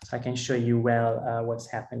stretched so I can show you well what's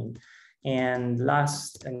happening. And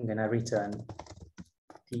last, I'm gonna return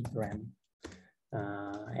trem.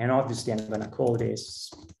 And obviously I'm gonna call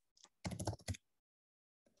this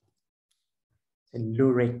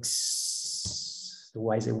Lurix,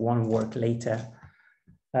 otherwise it won't work later.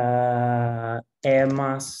 Mass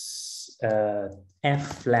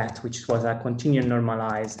F flat, which was a continuous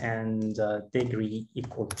normalized, and degree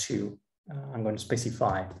equal to, I'm going to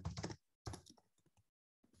specify.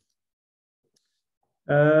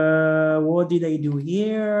 What did I do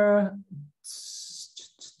here?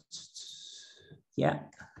 Yeah,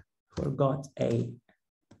 forgot a.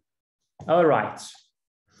 All right.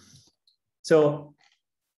 So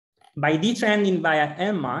by detrending via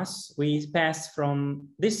MMAS, we passed from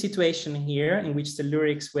this situation here in which the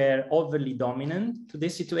Lurix were overly dominant to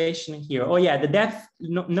this situation here. Oh yeah, the depth,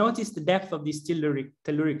 notice the depth of these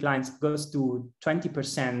telluric lines goes to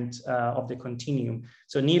 20% of the continuum.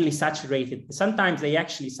 So nearly saturated. Sometimes they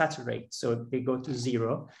actually saturate, so they go to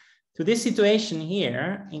 0. To this situation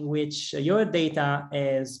here in which your data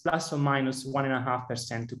is plus or minus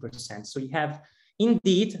 1.5%, 2%. So you have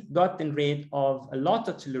indeed gotten rid of a lot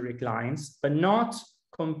of telluric lines, but not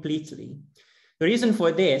completely. The reason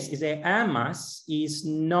for this is that MMAS is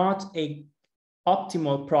not an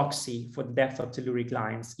optimal proxy for the depth of telluric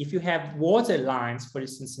lines. If you have water lines, for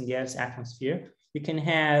instance, in the Earth's atmosphere, you can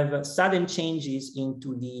have sudden changes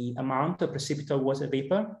into the amount of precipitable water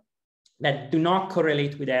vapor that do not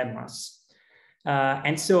correlate with MMAS.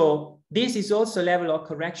 And so this is also a level of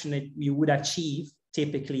correction that you would achieve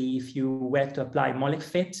typically if you were to apply Molecular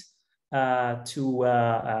fit to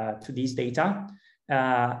these data.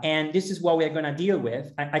 And this is what we're going to deal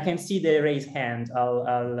with. I can see the raised hand.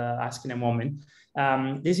 I'll ask in a moment.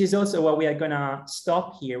 This is also what we are going to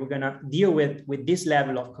stop here. We're going to deal with this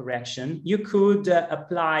level of correction. You could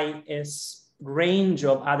apply a range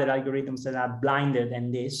of other algorithms that are blinder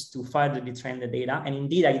than this to further detrend the data. And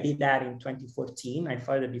indeed, I did that in 2014. I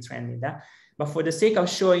further detrended that. But for the sake of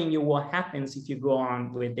showing you what happens if you go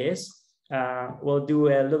on with this, we'll do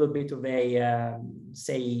a little bit of a,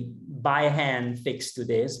 say, by hand fix to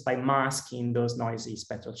this by masking those noisy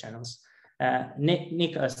spectral channels.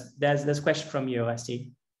 Nicholas, there's a question from you, I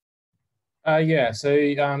see. Yeah, so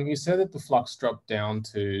you said that the flux dropped down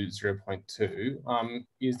to 0.2.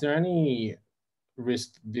 Is there any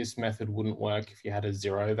risk this method wouldn't work if you had a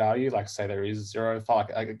 0 value, like say there is 0,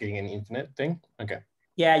 like getting an infinite thing? Okay.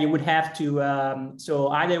 Yeah, you would have to, so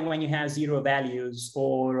either when you have 0 values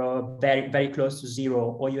or very, very close to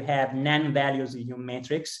 0, or you have non values in your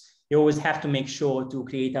matrix, you always have to make sure to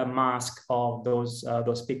create a mask of those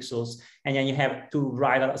pixels. And then you have to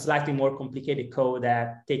write a slightly more complicated code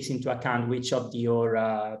that takes into account which of your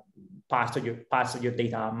parts of your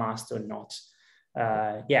data are masked or not.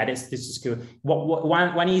 Yeah, this is good.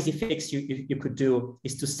 One easy fix you could do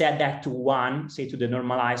is to set that to 1, say to the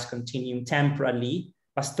normalized continuum temporarily,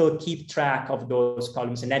 but still keep track of those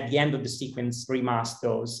columns. And at the end of the sequence, remask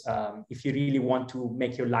those. If you really want to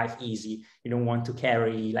make your life easy, you don't want to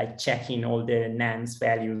carry like checking all the nans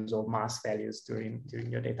values or mask values during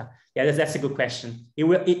your data. Yeah, that's a good question.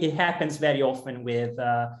 It happens very often with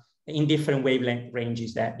in different wavelength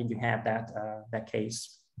ranges that you have that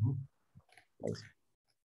case.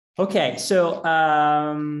 Okay, so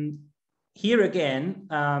here again,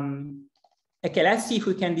 okay, let's see if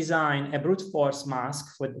we can design a brute force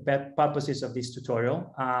mask for the purposes of this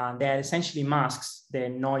tutorial that essentially masks the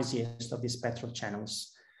noisiest of these spectral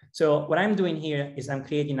channels. So what I'm doing here is I'm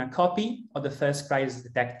creating a copy of the first crisis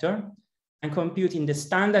detector and computing the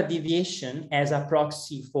standard deviation as a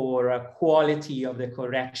proxy for quality of the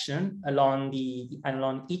correction along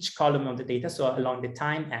each column of the data, so along the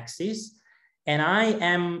time axis. And I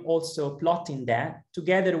am also plotting that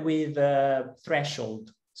together with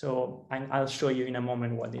threshold. So I'll show you in a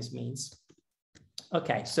moment what this means.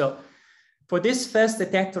 Okay, so for this first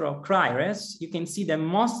detector of CRIRES, you can see that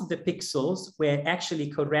most of the pixels were actually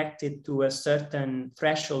corrected to a certain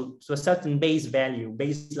threshold, to a certain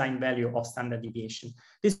baseline value of standard deviation.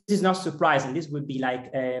 This is not surprising. This would be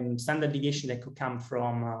like standard deviation that could come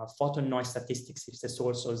from photon noise statistics if the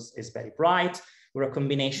source is very bright, or a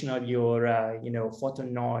combination of your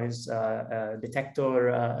photon noise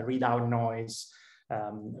detector readout noise,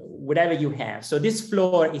 whatever you have. So this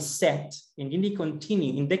floor is set in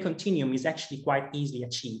the continuum is actually quite easily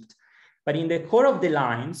achieved. But in the core of the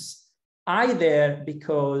lines, either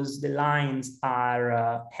because the lines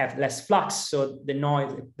are have less flux, so the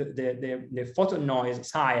noise, the photon noise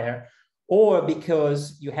is higher, or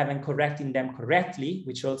because you haven't corrected them correctly,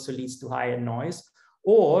 which also leads to higher noise,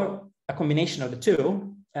 or a combination of the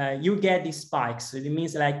two, you get these spikes. So it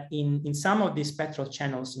means like in some of these spectral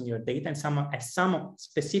channels in your data, and at some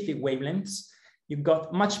specific wavelengths, you've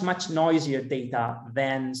got much noisier data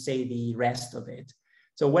than, say, the rest of it.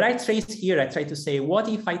 So what I trace here, I try to say, what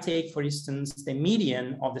if I take, for instance, the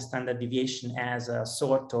median of the standard deviation as a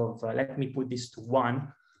sort of, let me put this to 1,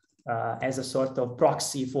 as a sort of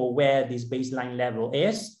proxy for where this baseline level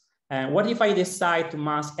is. And what if I decide to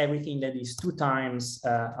mask everything that is 2 times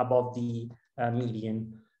above the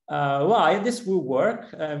median? Well, this will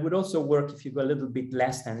work. Would also work if you go a little bit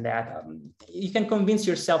less than that. You can convince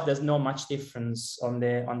yourself there's not much difference on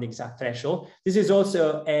the exact threshold. This is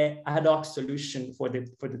also an ad hoc solution for the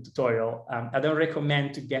tutorial. I don't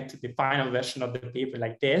recommend to get to the final version of the paper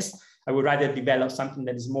like this. I would rather develop something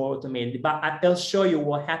that is more automated. But I'll show you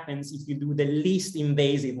what happens if you do the least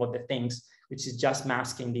invasive of the things, which is just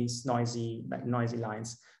masking these noisy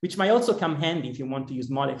lines, which might also come handy if you want to use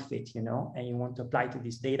model fit, you know, and you want to apply to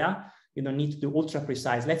this data. You don't need to do ultra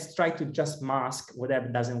precise. Let's try to just mask whatever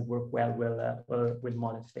doesn't work well with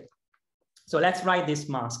model fit. So let's write this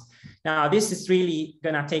mask. Now, this is really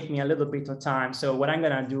gonna take me a little bit of time. So what I'm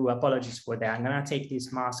gonna do, apologies for that, I'm gonna take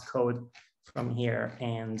this mask code from here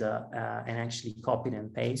and actually copy it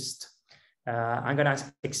and paste. I'm gonna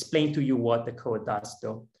explain to you what the code does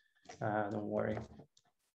though. Don't worry.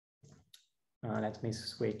 Let me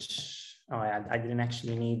switch. Oh, I didn't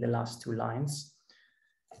actually need the last 2 lines.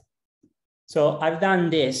 So I've done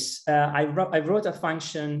this. I wrote a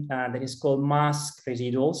function that is called mask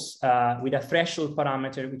residuals with a threshold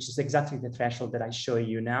parameter, which is exactly the threshold that I show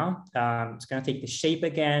you now. It's going to take the shape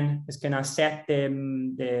again. It's going to set the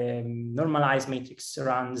normalized matrix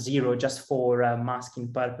around 0 just for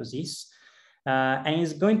masking purposes. And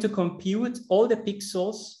it's going to compute all the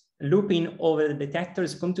pixels looping over the detector.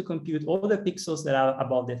 Is going to compute all the pixels that are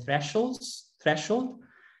above the threshold,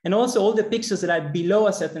 and also all the pixels that are below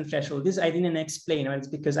a certain threshold. This I didn't explain. It's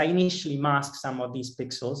because I initially masked some of these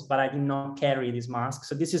pixels, but I did not carry this mask.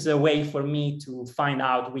 So this is a way for me to find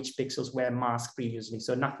out which pixels were masked previously.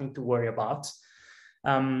 So nothing to worry about.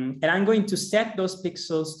 And I'm going to set those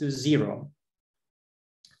pixels to 0.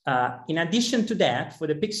 In addition to that, for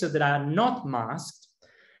the pixels that are not masked,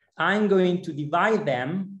 I'm going to divide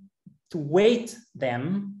them to weight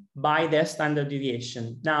them by their standard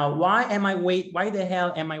deviation. Now, why the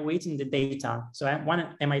hell am I weighting the data? So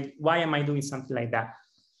why am I doing something like that?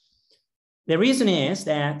 The reason is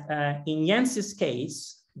that in Jens's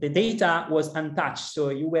case, the data was untouched. So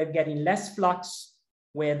you were getting less flux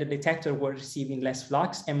where the detector was receiving less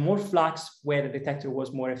flux, and more flux where the detector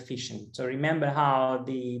was more efficient. So remember how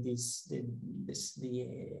the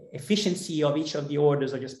efficiency of each of the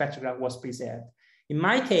orders of your spectrograph was preserved. In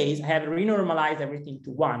my case, I have renormalized everything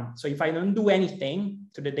to 1. So if I don't do anything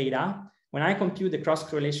to the data, when I compute the cross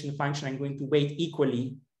correlation function, I'm going to weight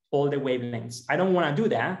equally all the wavelengths. I don't want to do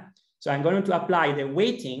that. So I'm going to apply the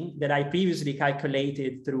weighting that I previously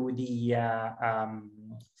calculated through the,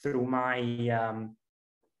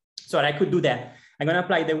 sorry, I could do that. I'm going to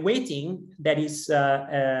apply the weighting that is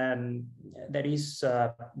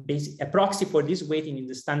basically a proxy for this weighting in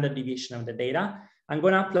the standard deviation of the data. I'm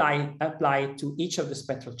going to apply it to each of the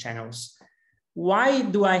spectral channels. Why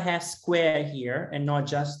do I have square here and not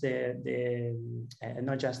just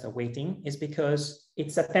not just the weighting? Is because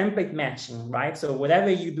it's a template matching, right? So whatever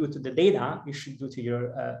you do to the data, you should do to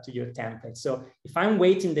your template. So if I'm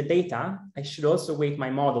weighting the data, I should also weight my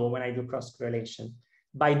model when I do cross correlation.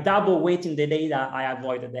 By double weighting the data, I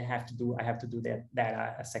avoid that I have to do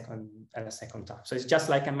that a second time. So it's just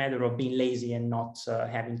like a matter of being lazy and not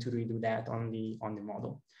having to redo that on the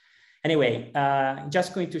model. Anyway,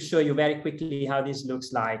 just going to show you very quickly how this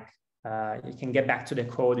looks like. You can get back to the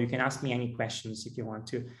code. You can ask me any questions if you want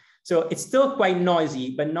to. So it's still quite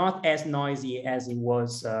noisy, but not as noisy as it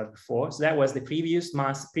was before. So that was the previous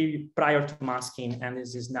mask prior to masking, and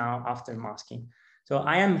this is now after masking. So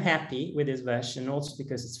I am happy with this version also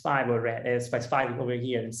because it's 5 already. It's 5 over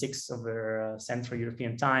here and 6 over Central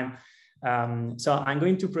European time. So I'm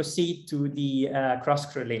going to proceed to the cross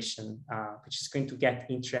correlation, which is going to get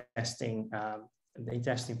interesting, the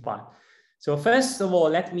interesting part. So first of all,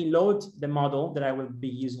 let me load the model that I will be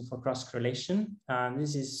using for cross correlation.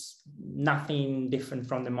 This is nothing different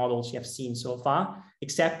from the models you have seen so far,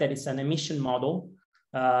 except that it's an emission model.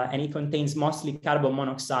 And it contains mostly carbon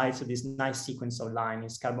monoxide. So this nice sequence of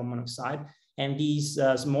lines is carbon monoxide. And these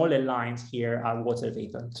smaller lines here are water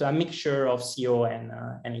vapor. So a mixture of CO and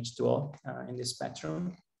H2O in this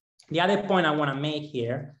spectrum. The other point I want to make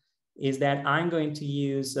here is that I'm going to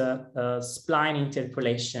use a spline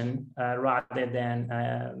interpolation rather than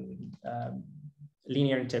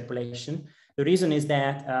linear interpolation. The reason is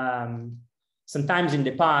that sometimes in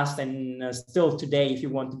the past and still today, if you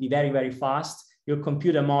want to be very, very fast, you'll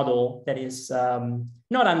compute a model that is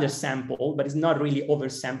not undersampled, but is not really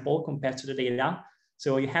oversampled compared to the data.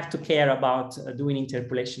 So you have to care about doing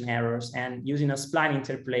interpolation errors, and using a spline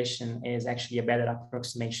interpolation is actually a better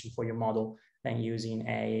approximation for your model than using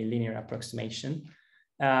a linear approximation.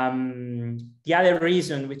 The other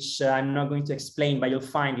reason, which I'm not going to explain, but you'll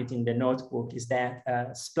find it in the notebook, is that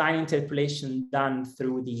spline interpolation done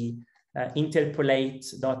through the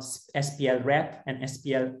interpolate.splrep and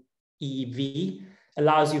SPLEV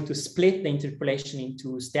allows you to split the interpolation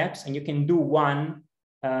into steps, and you can do one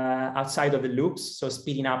outside of the loops, so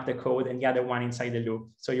speeding up the code, and the other one inside the loop.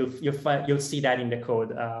 So you'll see that in the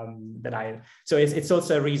code so it's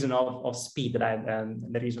also a reason of speed that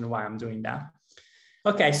the reason why I'm doing that.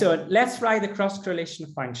 Okay, so let's write the cross-correlation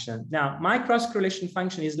function. Now, my cross-correlation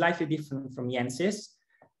function is slightly different from Jens's.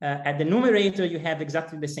 At the numerator, you have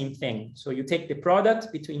exactly the same thing. So you take the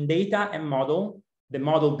product between data and model, the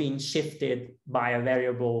model being shifted by a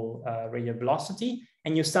variable radial velocity,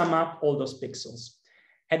 and you sum up all those pixels.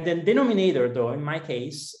 At the denominator, though, in my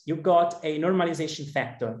case, you've got a normalization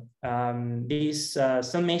factor. This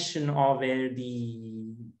summation of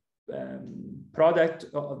the product,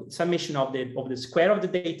 summation of the square of the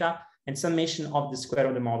data and summation of the square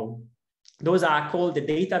of the model. Those are called the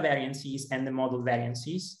data variances and the model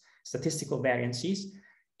variances, statistical variances,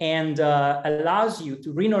 and allows you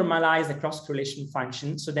to renormalize the cross-correlation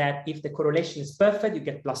function so that if the correlation is perfect, you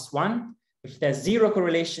get +1. If there's zero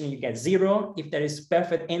correlation, you get 0. If there is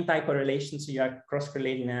perfect anti-correlation, so you are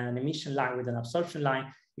cross-correlating an emission line with an absorption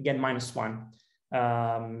line, you get -1.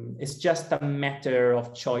 It's just a matter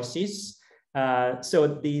of choices. So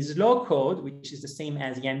the slow code, which is the same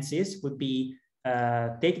as Jens's, would be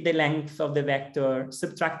take the length of the vector,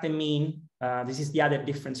 subtract the mean. This is the other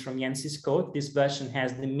difference from Jens's code. This version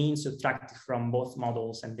has the mean subtracted from both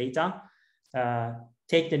models and data.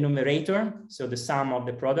 Take the numerator, so the sum of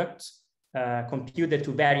the products, compute the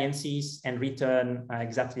two variances, and return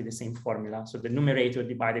exactly the same formula. So the numerator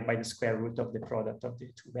divided by the square root of the product of the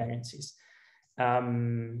two variances.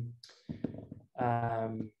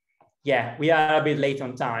 Yeah, we are a bit late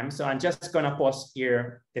on time, so I'm just gonna pause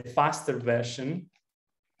here the faster version.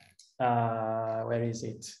 Where is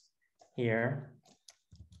it? Here.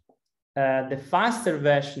 The faster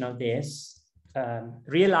version of this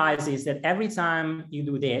realizes that every time you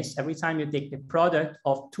do this, every time you take the product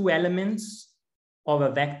of two elements of a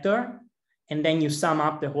vector, and then you sum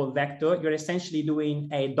up the whole vector, you're essentially doing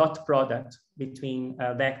a dot product between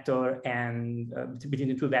a vector and between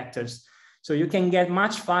the two vectors. So you can get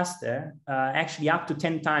much faster, actually up to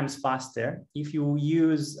 10 times faster, if you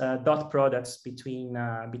use dot products between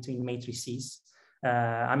matrices.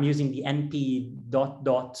 I'm using the NP dot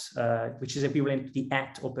dot, which is equivalent to the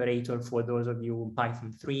 @ operator for those of you in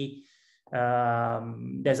Python 3.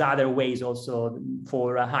 There's other ways also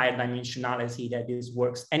for a higher dimensionality that this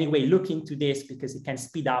works. Anyway, look into this because it can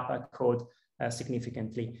speed up a code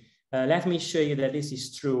significantly. Let me show you that this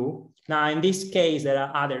is true. Now, in this case, there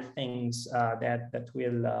are other things that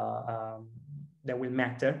will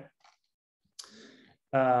matter.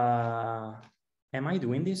 Am I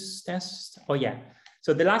doing this test? Oh, yeah.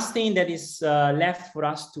 So the last thing that is left for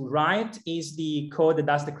us to write is the code that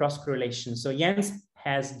does the cross correlation. So Jens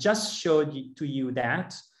has just showed to you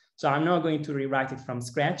that. So I'm not going to rewrite it from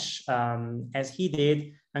scratch. As he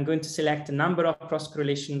did, I'm going to select a number of cross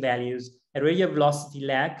correlation values, a radial velocity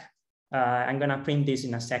lag. I'm going to print this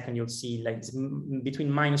in a second. You'll see like it's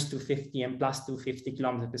between -250 and +250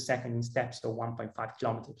 kilometers per second in steps, so 1.5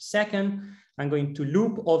 kilometers per second. I'm going to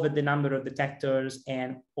loop over the number of detectors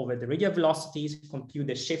and over the radial velocities, compute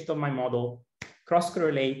the shift of my model, cross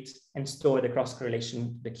correlate, and store the cross correlation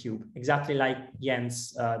to the cube, exactly like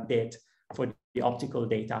Jens did for the optical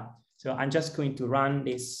data. So I'm just going to run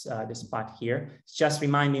this part here. It's just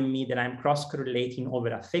reminding me that I'm cross correlating over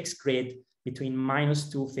a fixed grid between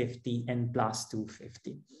 -250 and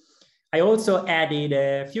 +250. I also added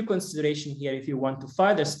a few considerations here. If you want to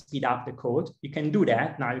further speed up the code, you can do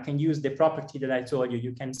that. Now you can use the property that I told you.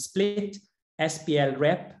 You can split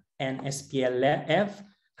SPLrep and SPLEV.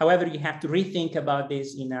 However, you have to rethink about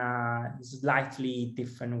this in a slightly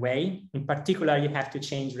different way. In particular, you have to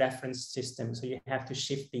change reference system. So you have to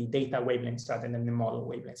shift the data wavelengths rather than the model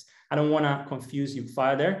wavelengths. I don't want to confuse you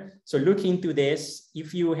further. So look into this.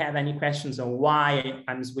 If you have any questions on why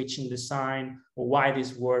I'm switching the sign or why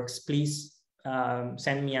this works, please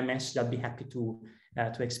send me a message. I'll be happy to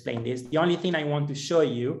to explain this. The only thing I want to show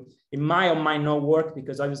you, it might or might not work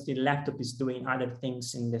because obviously the laptop is doing other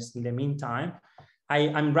things in the meantime.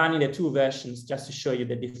 I'm running the two versions just to show you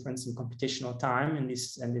the difference in computational time in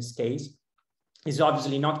this case. It's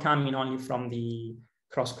obviously not coming only from the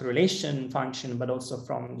cross-correlation function, but also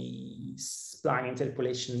from the spline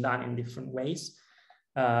interpolation done in different ways.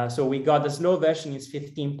 So we got the slow version is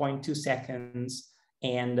 15.2 seconds,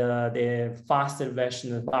 and the faster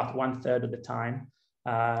version is about 1/3 of the time.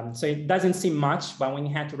 So it doesn't seem much, but when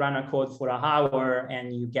you had to run a code for an hour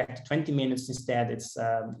and you get to 20 minutes instead,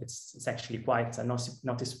 it's actually quite a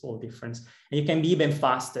noticeable difference. And you can be even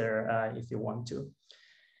faster if you want to.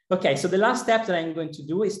 Okay, so the last step that I'm going to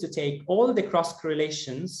do is to take all the cross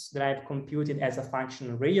correlations that I've computed as a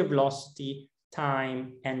function of radial velocity,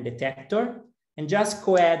 time, and detector, and just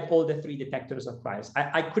co-add all the three detectors of price.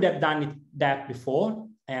 I could have done that before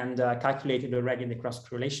and calculated already the cross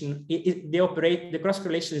correlation. The cross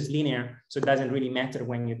correlation is linear, so it doesn't really matter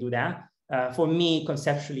when you do that. For me,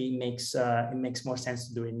 conceptually, it makes more sense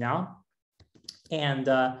to do it now.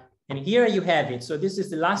 And here you have it. So this is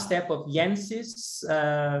the last step of Jens's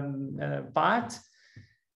part.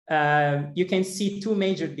 You can see two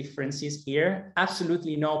major differences here.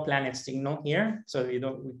 Absolutely no planet signal here. So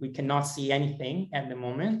we cannot see anything at the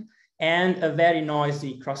moment. And a very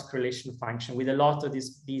noisy cross-correlation function with a lot of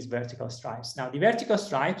these vertical stripes. Now, the vertical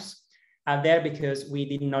stripes are there because we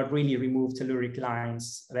did not really remove telluric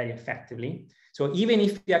lines very effectively. So even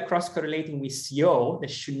if we are cross-correlating with CO that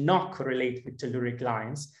should not correlate with telluric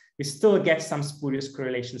lines, we still get some spurious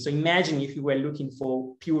correlation. So imagine if you were looking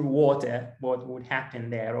for pure water, what would happen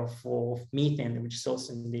there, or for methane, which is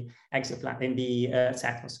also in the exoplanet, in the Earth's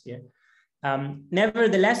atmosphere.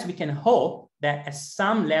 Nevertheless, we can hope that at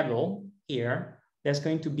some level here, there's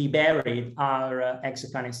going to be buried our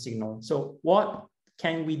exoplanet signal. So what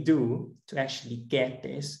can we do to actually get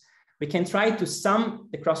this? We can try to sum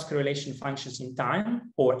the cross-correlation functions in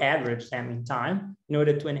time or average them in time in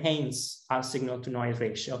order to enhance our signal-to-noise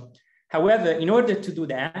ratio. However, in order to do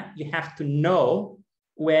that, you have to know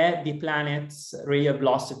where the planet's radial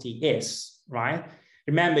velocity is, right?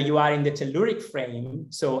 Remember, you are in the telluric frame,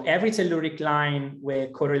 so every telluric line will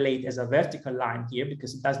correlate as a vertical line here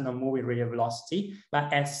because it does not move with radial velocity.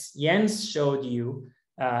 But as Jens showed you,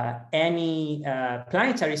 any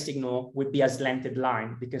planetary signal would be a slanted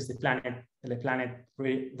line because the planet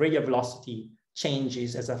radial velocity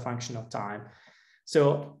changes as a function of time.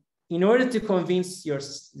 So in order to convince you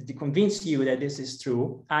that this is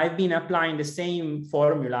true, I've been applying the same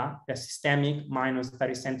formula, the systemic minus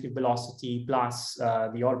pericentric velocity plus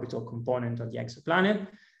the orbital component of the exoplanet.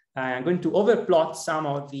 I'm going to overplot some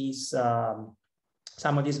of these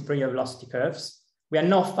radial velocity curves. We are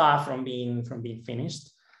not far from being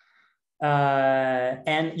finished.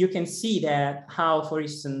 And you can see that how, for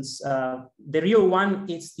instance, the real one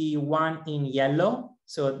is the one in yellow.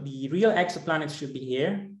 So the real exoplanet should be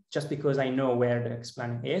here, just because I know where the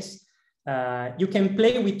exoplanet is. You can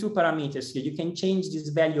play with two parameters here. You can change this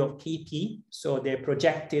value of Kp, so the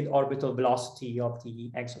projected orbital velocity of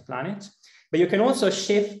the exoplanet, but you can also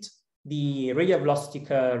shift the radial velocity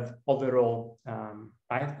curve overall,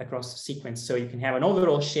 right, across the sequence. So you can have an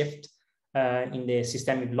overall shift in the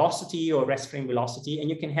systemic velocity or rest frame velocity, and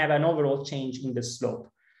you can have an overall change in the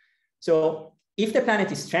slope. So if the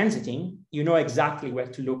planet is transiting, you know exactly where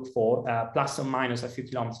to look for plus or minus a few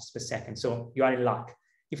kilometers per second. So you are in luck.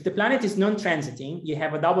 If the planet is non-transiting, you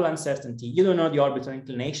have a double uncertainty. You don't know the orbital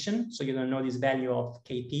inclination, so you don't know this value of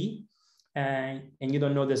Kp, and you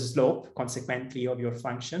don't know the slope, consequently, of your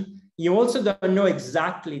function. You also don't know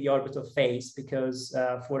exactly the orbital phase because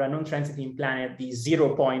for a non-transiting planet, the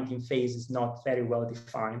 0 point in phase is not very well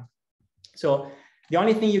defined. So the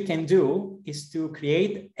only thing you can do is to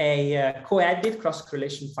create a co-added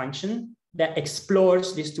cross-correlation function that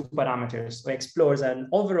explores these two parameters, or explores an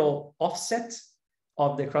overall offset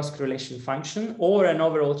of the cross-correlation function or an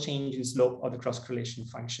overall change in slope of the cross-correlation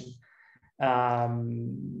function.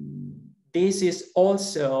 This is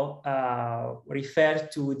also referred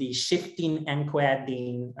to the shifting and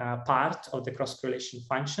co-adding part of the cross-correlation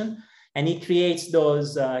function. And it creates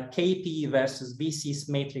those Kp versus VC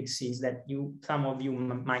matrices that some of you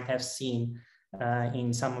might have seen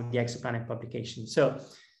in some of the exoplanet publications. So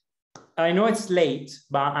I know it's late,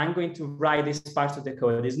 but I'm going to write this part of the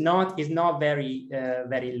code. It's not very,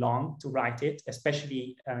 very long to write it,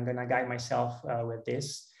 especially I'm going to guide myself with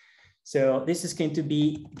this. So this is going to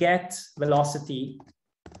be get velocity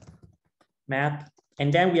map,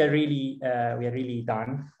 and then we are really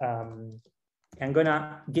done. I'm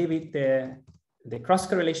gonna give it the cross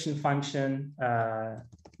correlation function,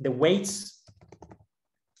 the weights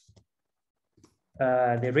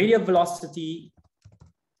the radial velocity,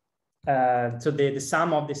 so the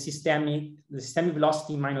sum of the systemic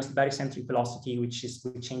velocity minus the barycentric velocity, which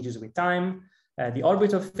changes with time, the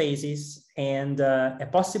orbital phases, and a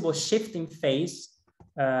possible shift in phase,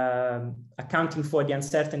 accounting for the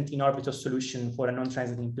uncertainty in orbital solution for a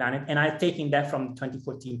non-transiting planet. And I've taken that from the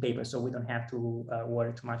 2014 paper, so we don't have to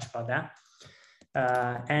worry too much about that.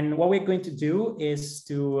 And what we're going to do is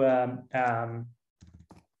to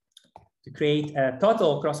create a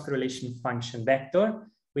total cross-correlation function vector,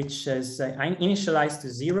 which is initialized to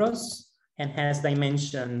zeros and has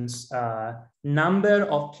dimensions number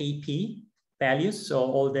of Kp values, so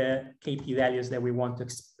all the Kp values that we want to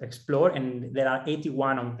explore, and there are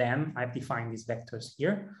 81 of them. I've defined these vectors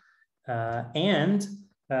here, and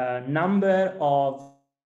number of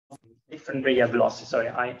different radial velocities.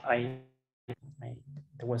 Sorry,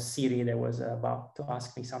 there was Siri that was about to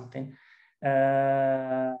ask me something.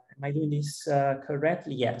 Am I doing this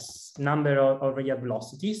correctly? Yes, number of radial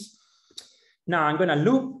velocities. Now I'm going to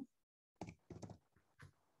loop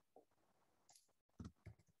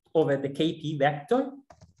over the Kp vector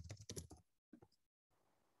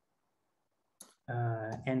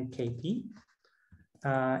and Kp,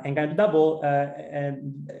 and going to double,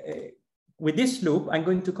 with this loop, I'm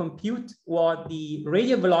going to compute what the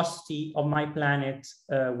radial velocity of my planet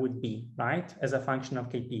would be, right, as a function of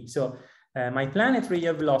Kp. So my planet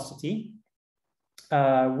radial velocity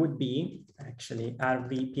would be, actually,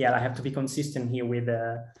 RVPL, I have to be consistent here with,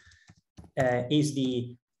 is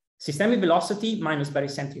the systemic velocity minus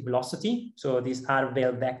barycentric velocity. So this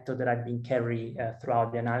RVL vector that I've been carrying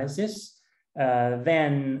throughout the analysis.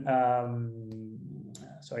 Then,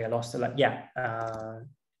 sorry, I lost a lot. Yeah,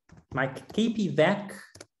 my Kp vec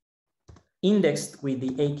indexed with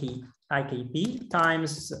the IKP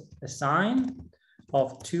times the sine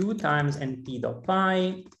of 2 times np dot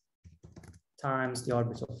pi times the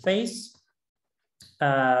orbital phase.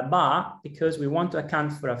 But because we want to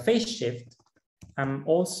account for a phase shift, I'm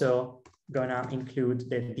also gonna include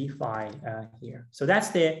the d phi here. So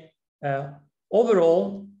that's the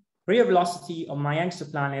overall radial velocity of my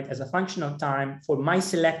exoplanet as a function of time for my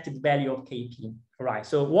selected value of Kp. All right,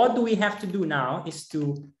 so what do we have to do now is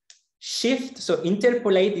to shift, so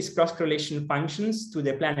interpolate these cross-correlation functions to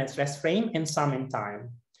the planet's rest frame and sum in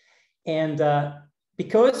time. And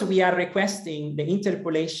because we are requesting the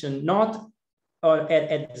interpolation not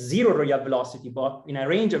at zero radial velocity, but in a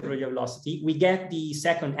range of radial velocity, we get the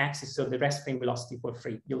second axis of the rest frame velocity for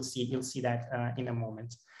free. You'll see that in a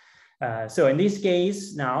moment. So in this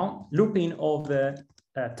case, now looping over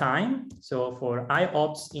time. So for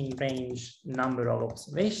IOPS in range number of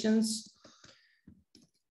observations,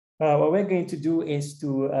 what we're going to do is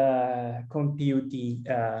to compute the,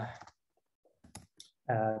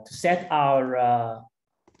 to set our,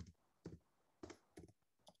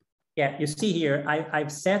 yeah, you see here,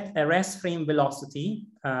 I've set a rest frame velocity.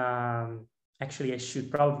 Actually, I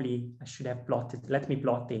should have plotted, let me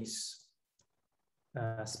plot this.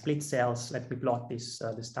 Split cells, let me plot this,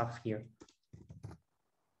 the stuff here.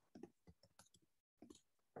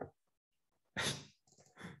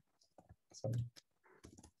 Sorry.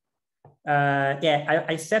 Yeah,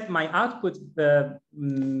 I set my output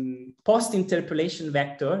post-interpolation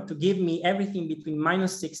vector to give me everything between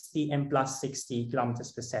 -60 and +60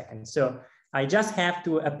 kilometers per second. So I just have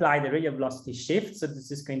to apply the radial velocity shift. So this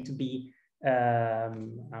is going to be,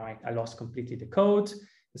 I lost completely the code.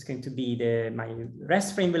 It's going to be my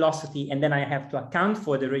rest frame velocity, and then I have to account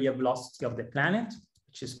for the radial velocity of the planet,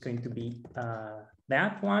 which is going to be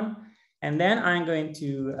that one. And then I'm going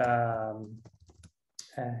to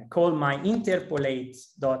call my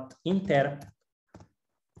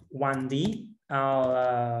interpolate.inter1D.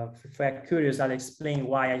 If you're curious, I'll explain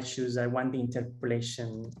why I choose a 1D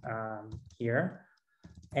interpolation here.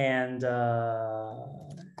 And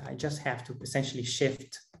I just have to essentially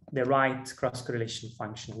shift the right cross-correlation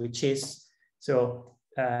function, which is, so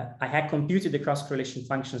I had computed the cross-correlation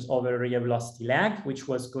functions over radial velocity lag, which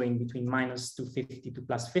was going between -250 to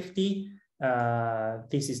 +50.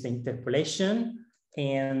 This is the interpolation.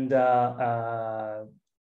 And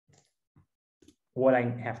what I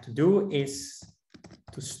have to do is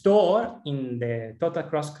to store in the total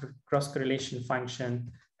cross-correlation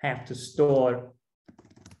function, have to store,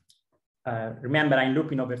 remember I'm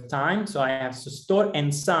looping over time, so I have to store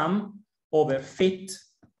and sum over fit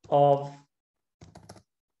of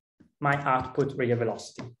my output radial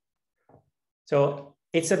velocity. So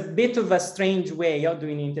it's a bit of a strange way of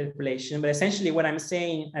doing interpolation, but essentially what I'm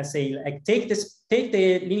saying, I say, like, take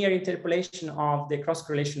the linear interpolation of the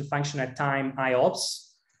cross-correlation function at time IOPS,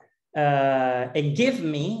 and give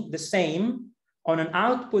me the same on an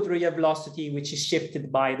output radial velocity, which is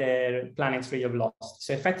shifted by the planet's radial velocity.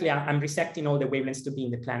 So effectively, I'm resecting all the wavelengths to be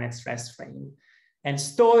in the planet's rest frame and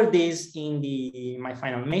store this in my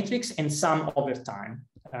final matrix and sum over time.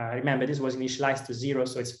 Remember, this was initialized to 0,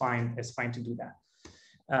 so it's fine to do that.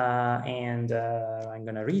 I'm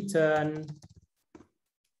gonna return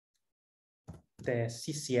the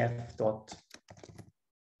CCF dot.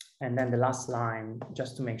 And then the last line,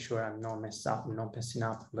 just to make sure I'm not messing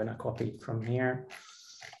up, I'm gonna copy it from here.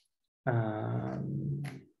 Oh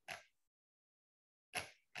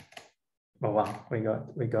wow, we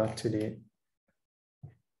got to the,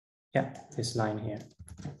 yeah, this line here.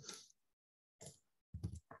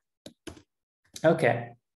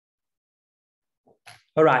 Okay.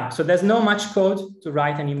 All right, so there's not much code to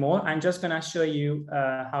write anymore. I'm just gonna show you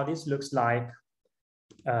how this looks like.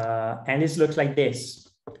 And this looks like this.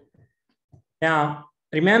 Now,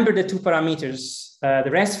 remember the two parameters.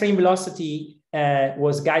 The rest frame velocity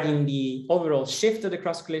was guiding the overall shift of the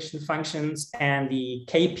cross-correlation functions, and the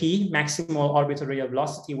KP, maximal orbital radial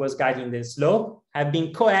velocity, was guiding the slope. I've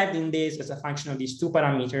been co-adding this as a function of these two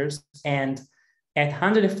parameters, and at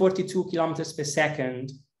 142 kilometers per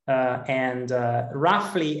second,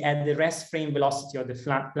 roughly at the rest frame velocity of the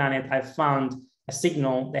planet, I've found a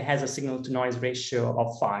signal that has a signal to noise ratio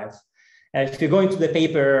of 5. If you go into the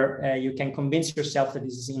paper, you can convince yourself that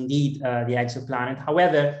this is indeed the exoplanet.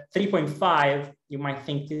 However, 3.5, you might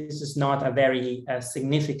think this is not a very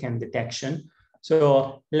significant detection.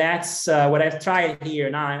 So let's, what I've tried here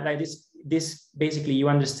now, like this basically, you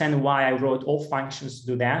understand why I wrote all functions to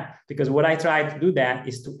do that, because what I tried to do that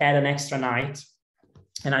is to add an extra night.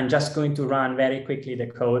 And I'm just going to run very quickly the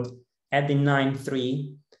code, add the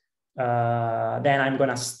 9.3. Then I'm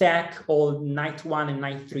gonna stack all night 1 and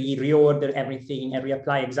night 3, reorder everything and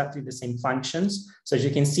reapply exactly the same functions. So as you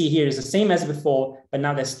can see here is the same as before, but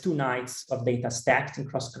now there's 2 nights of data stacked in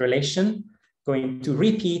cross correlation. Going to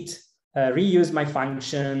repeat, reuse my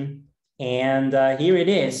function, and here it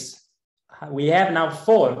is. We have now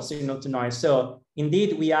 4 signal to noise. So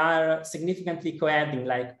indeed we are significantly co-adding,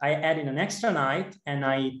 like I added an extra night and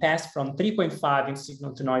I passed from 3.5 in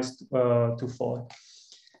signal to noise to 4.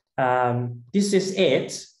 This is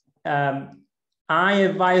it. I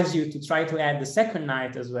advise you to try to add the second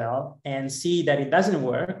night as well and see that it doesn't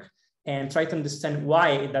work, and try to understand why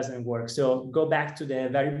it doesn't work. So go back to the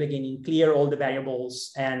very beginning, clear all the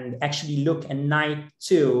variables, and actually look at night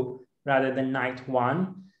 2 rather than night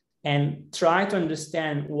 1, and try to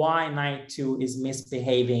understand why night 2 is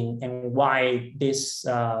misbehaving and why this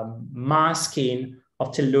masking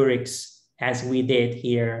of tellurics, as we did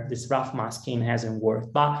here, this rough masking hasn't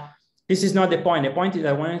worked. But this is not the point. The point is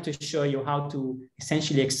I wanted to show you how to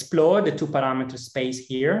essentially explore the 2-parameter space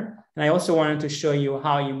here. And I also wanted to show you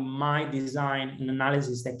how you might design an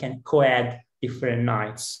analysis that can co-add different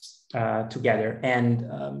nights together. And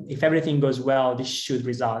if everything goes well, this should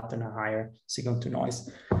result in a higher signal to noise.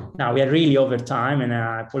 Now, we are really over time, and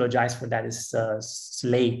I apologize for that. It's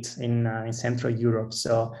late in Central Europe.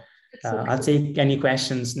 So I'll take any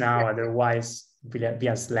questions now, otherwise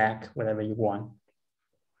via Slack, whatever you want.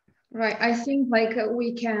 Right, I think like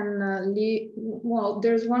we can leave, well,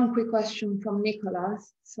 there's one quick question from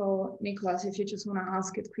Nicholas. So Nicholas, if you just want to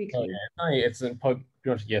ask it quickly. Oh, yeah. No, it's pretty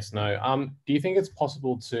much yes, no. Do you think it's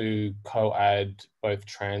possible to co-add both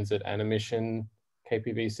transit and emission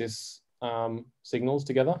KPV-cis signals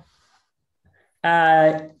together?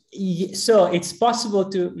 So it's possible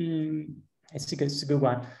to, it's a good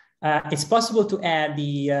one. It's possible to add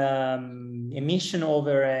the emission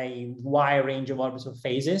over a wide range of orbital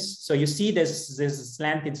phases. So you see there's a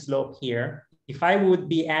slanted slope here. If I would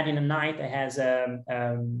be adding a night that has a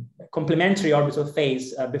complementary orbital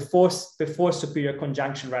phase before superior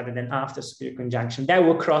conjunction rather than after superior conjunction, that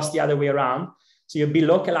will cross the other way around. So you'll be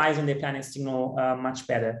localizing the planet signal much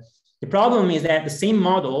better. The problem is that the same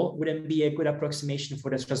model wouldn't be a good approximation for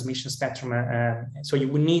the transmission spectrum. So you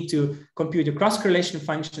would need to compute the cross-correlation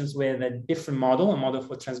functions with a different model, a model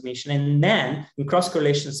for transmission. And then in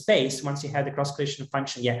cross-correlation space, once you have the cross-correlation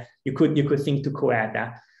function, yeah, you could think to co-add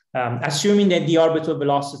that. Assuming that the orbital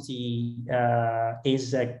velocity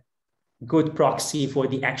is a good proxy for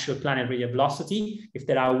the actual planet radial velocity. If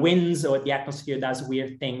there are winds or the atmosphere does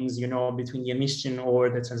weird things, you know, between the emission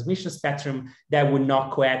or the transmission spectrum, that would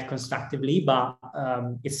not co-add constructively, but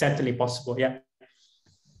it's certainly possible, yeah.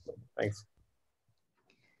 Thanks.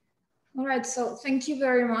 All right, so thank you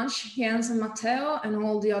very much, Jens and Matteo, and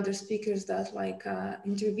all the other speakers that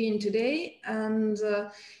intervened today. And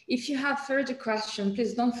if you have further questions,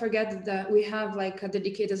 please don't forget that we have a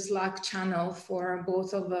dedicated Slack channel for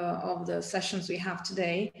both of the sessions we have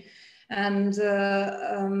today. and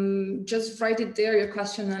just write it there, your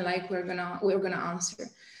question, and like we're gonna answer.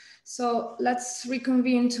 So let's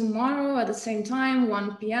reconvene tomorrow at the same time,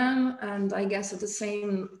 1 p.m. and I guess at the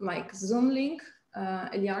same like Zoom link.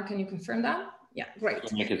 Eliar, can you confirm that? Yeah, great.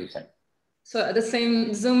 So at the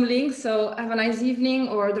same Zoom link. So have a nice evening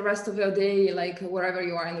or the rest of your day, like wherever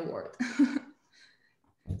you are in the world.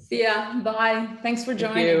 See ya. Bye. Thanks for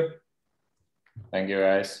joining. Thank you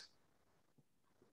guys.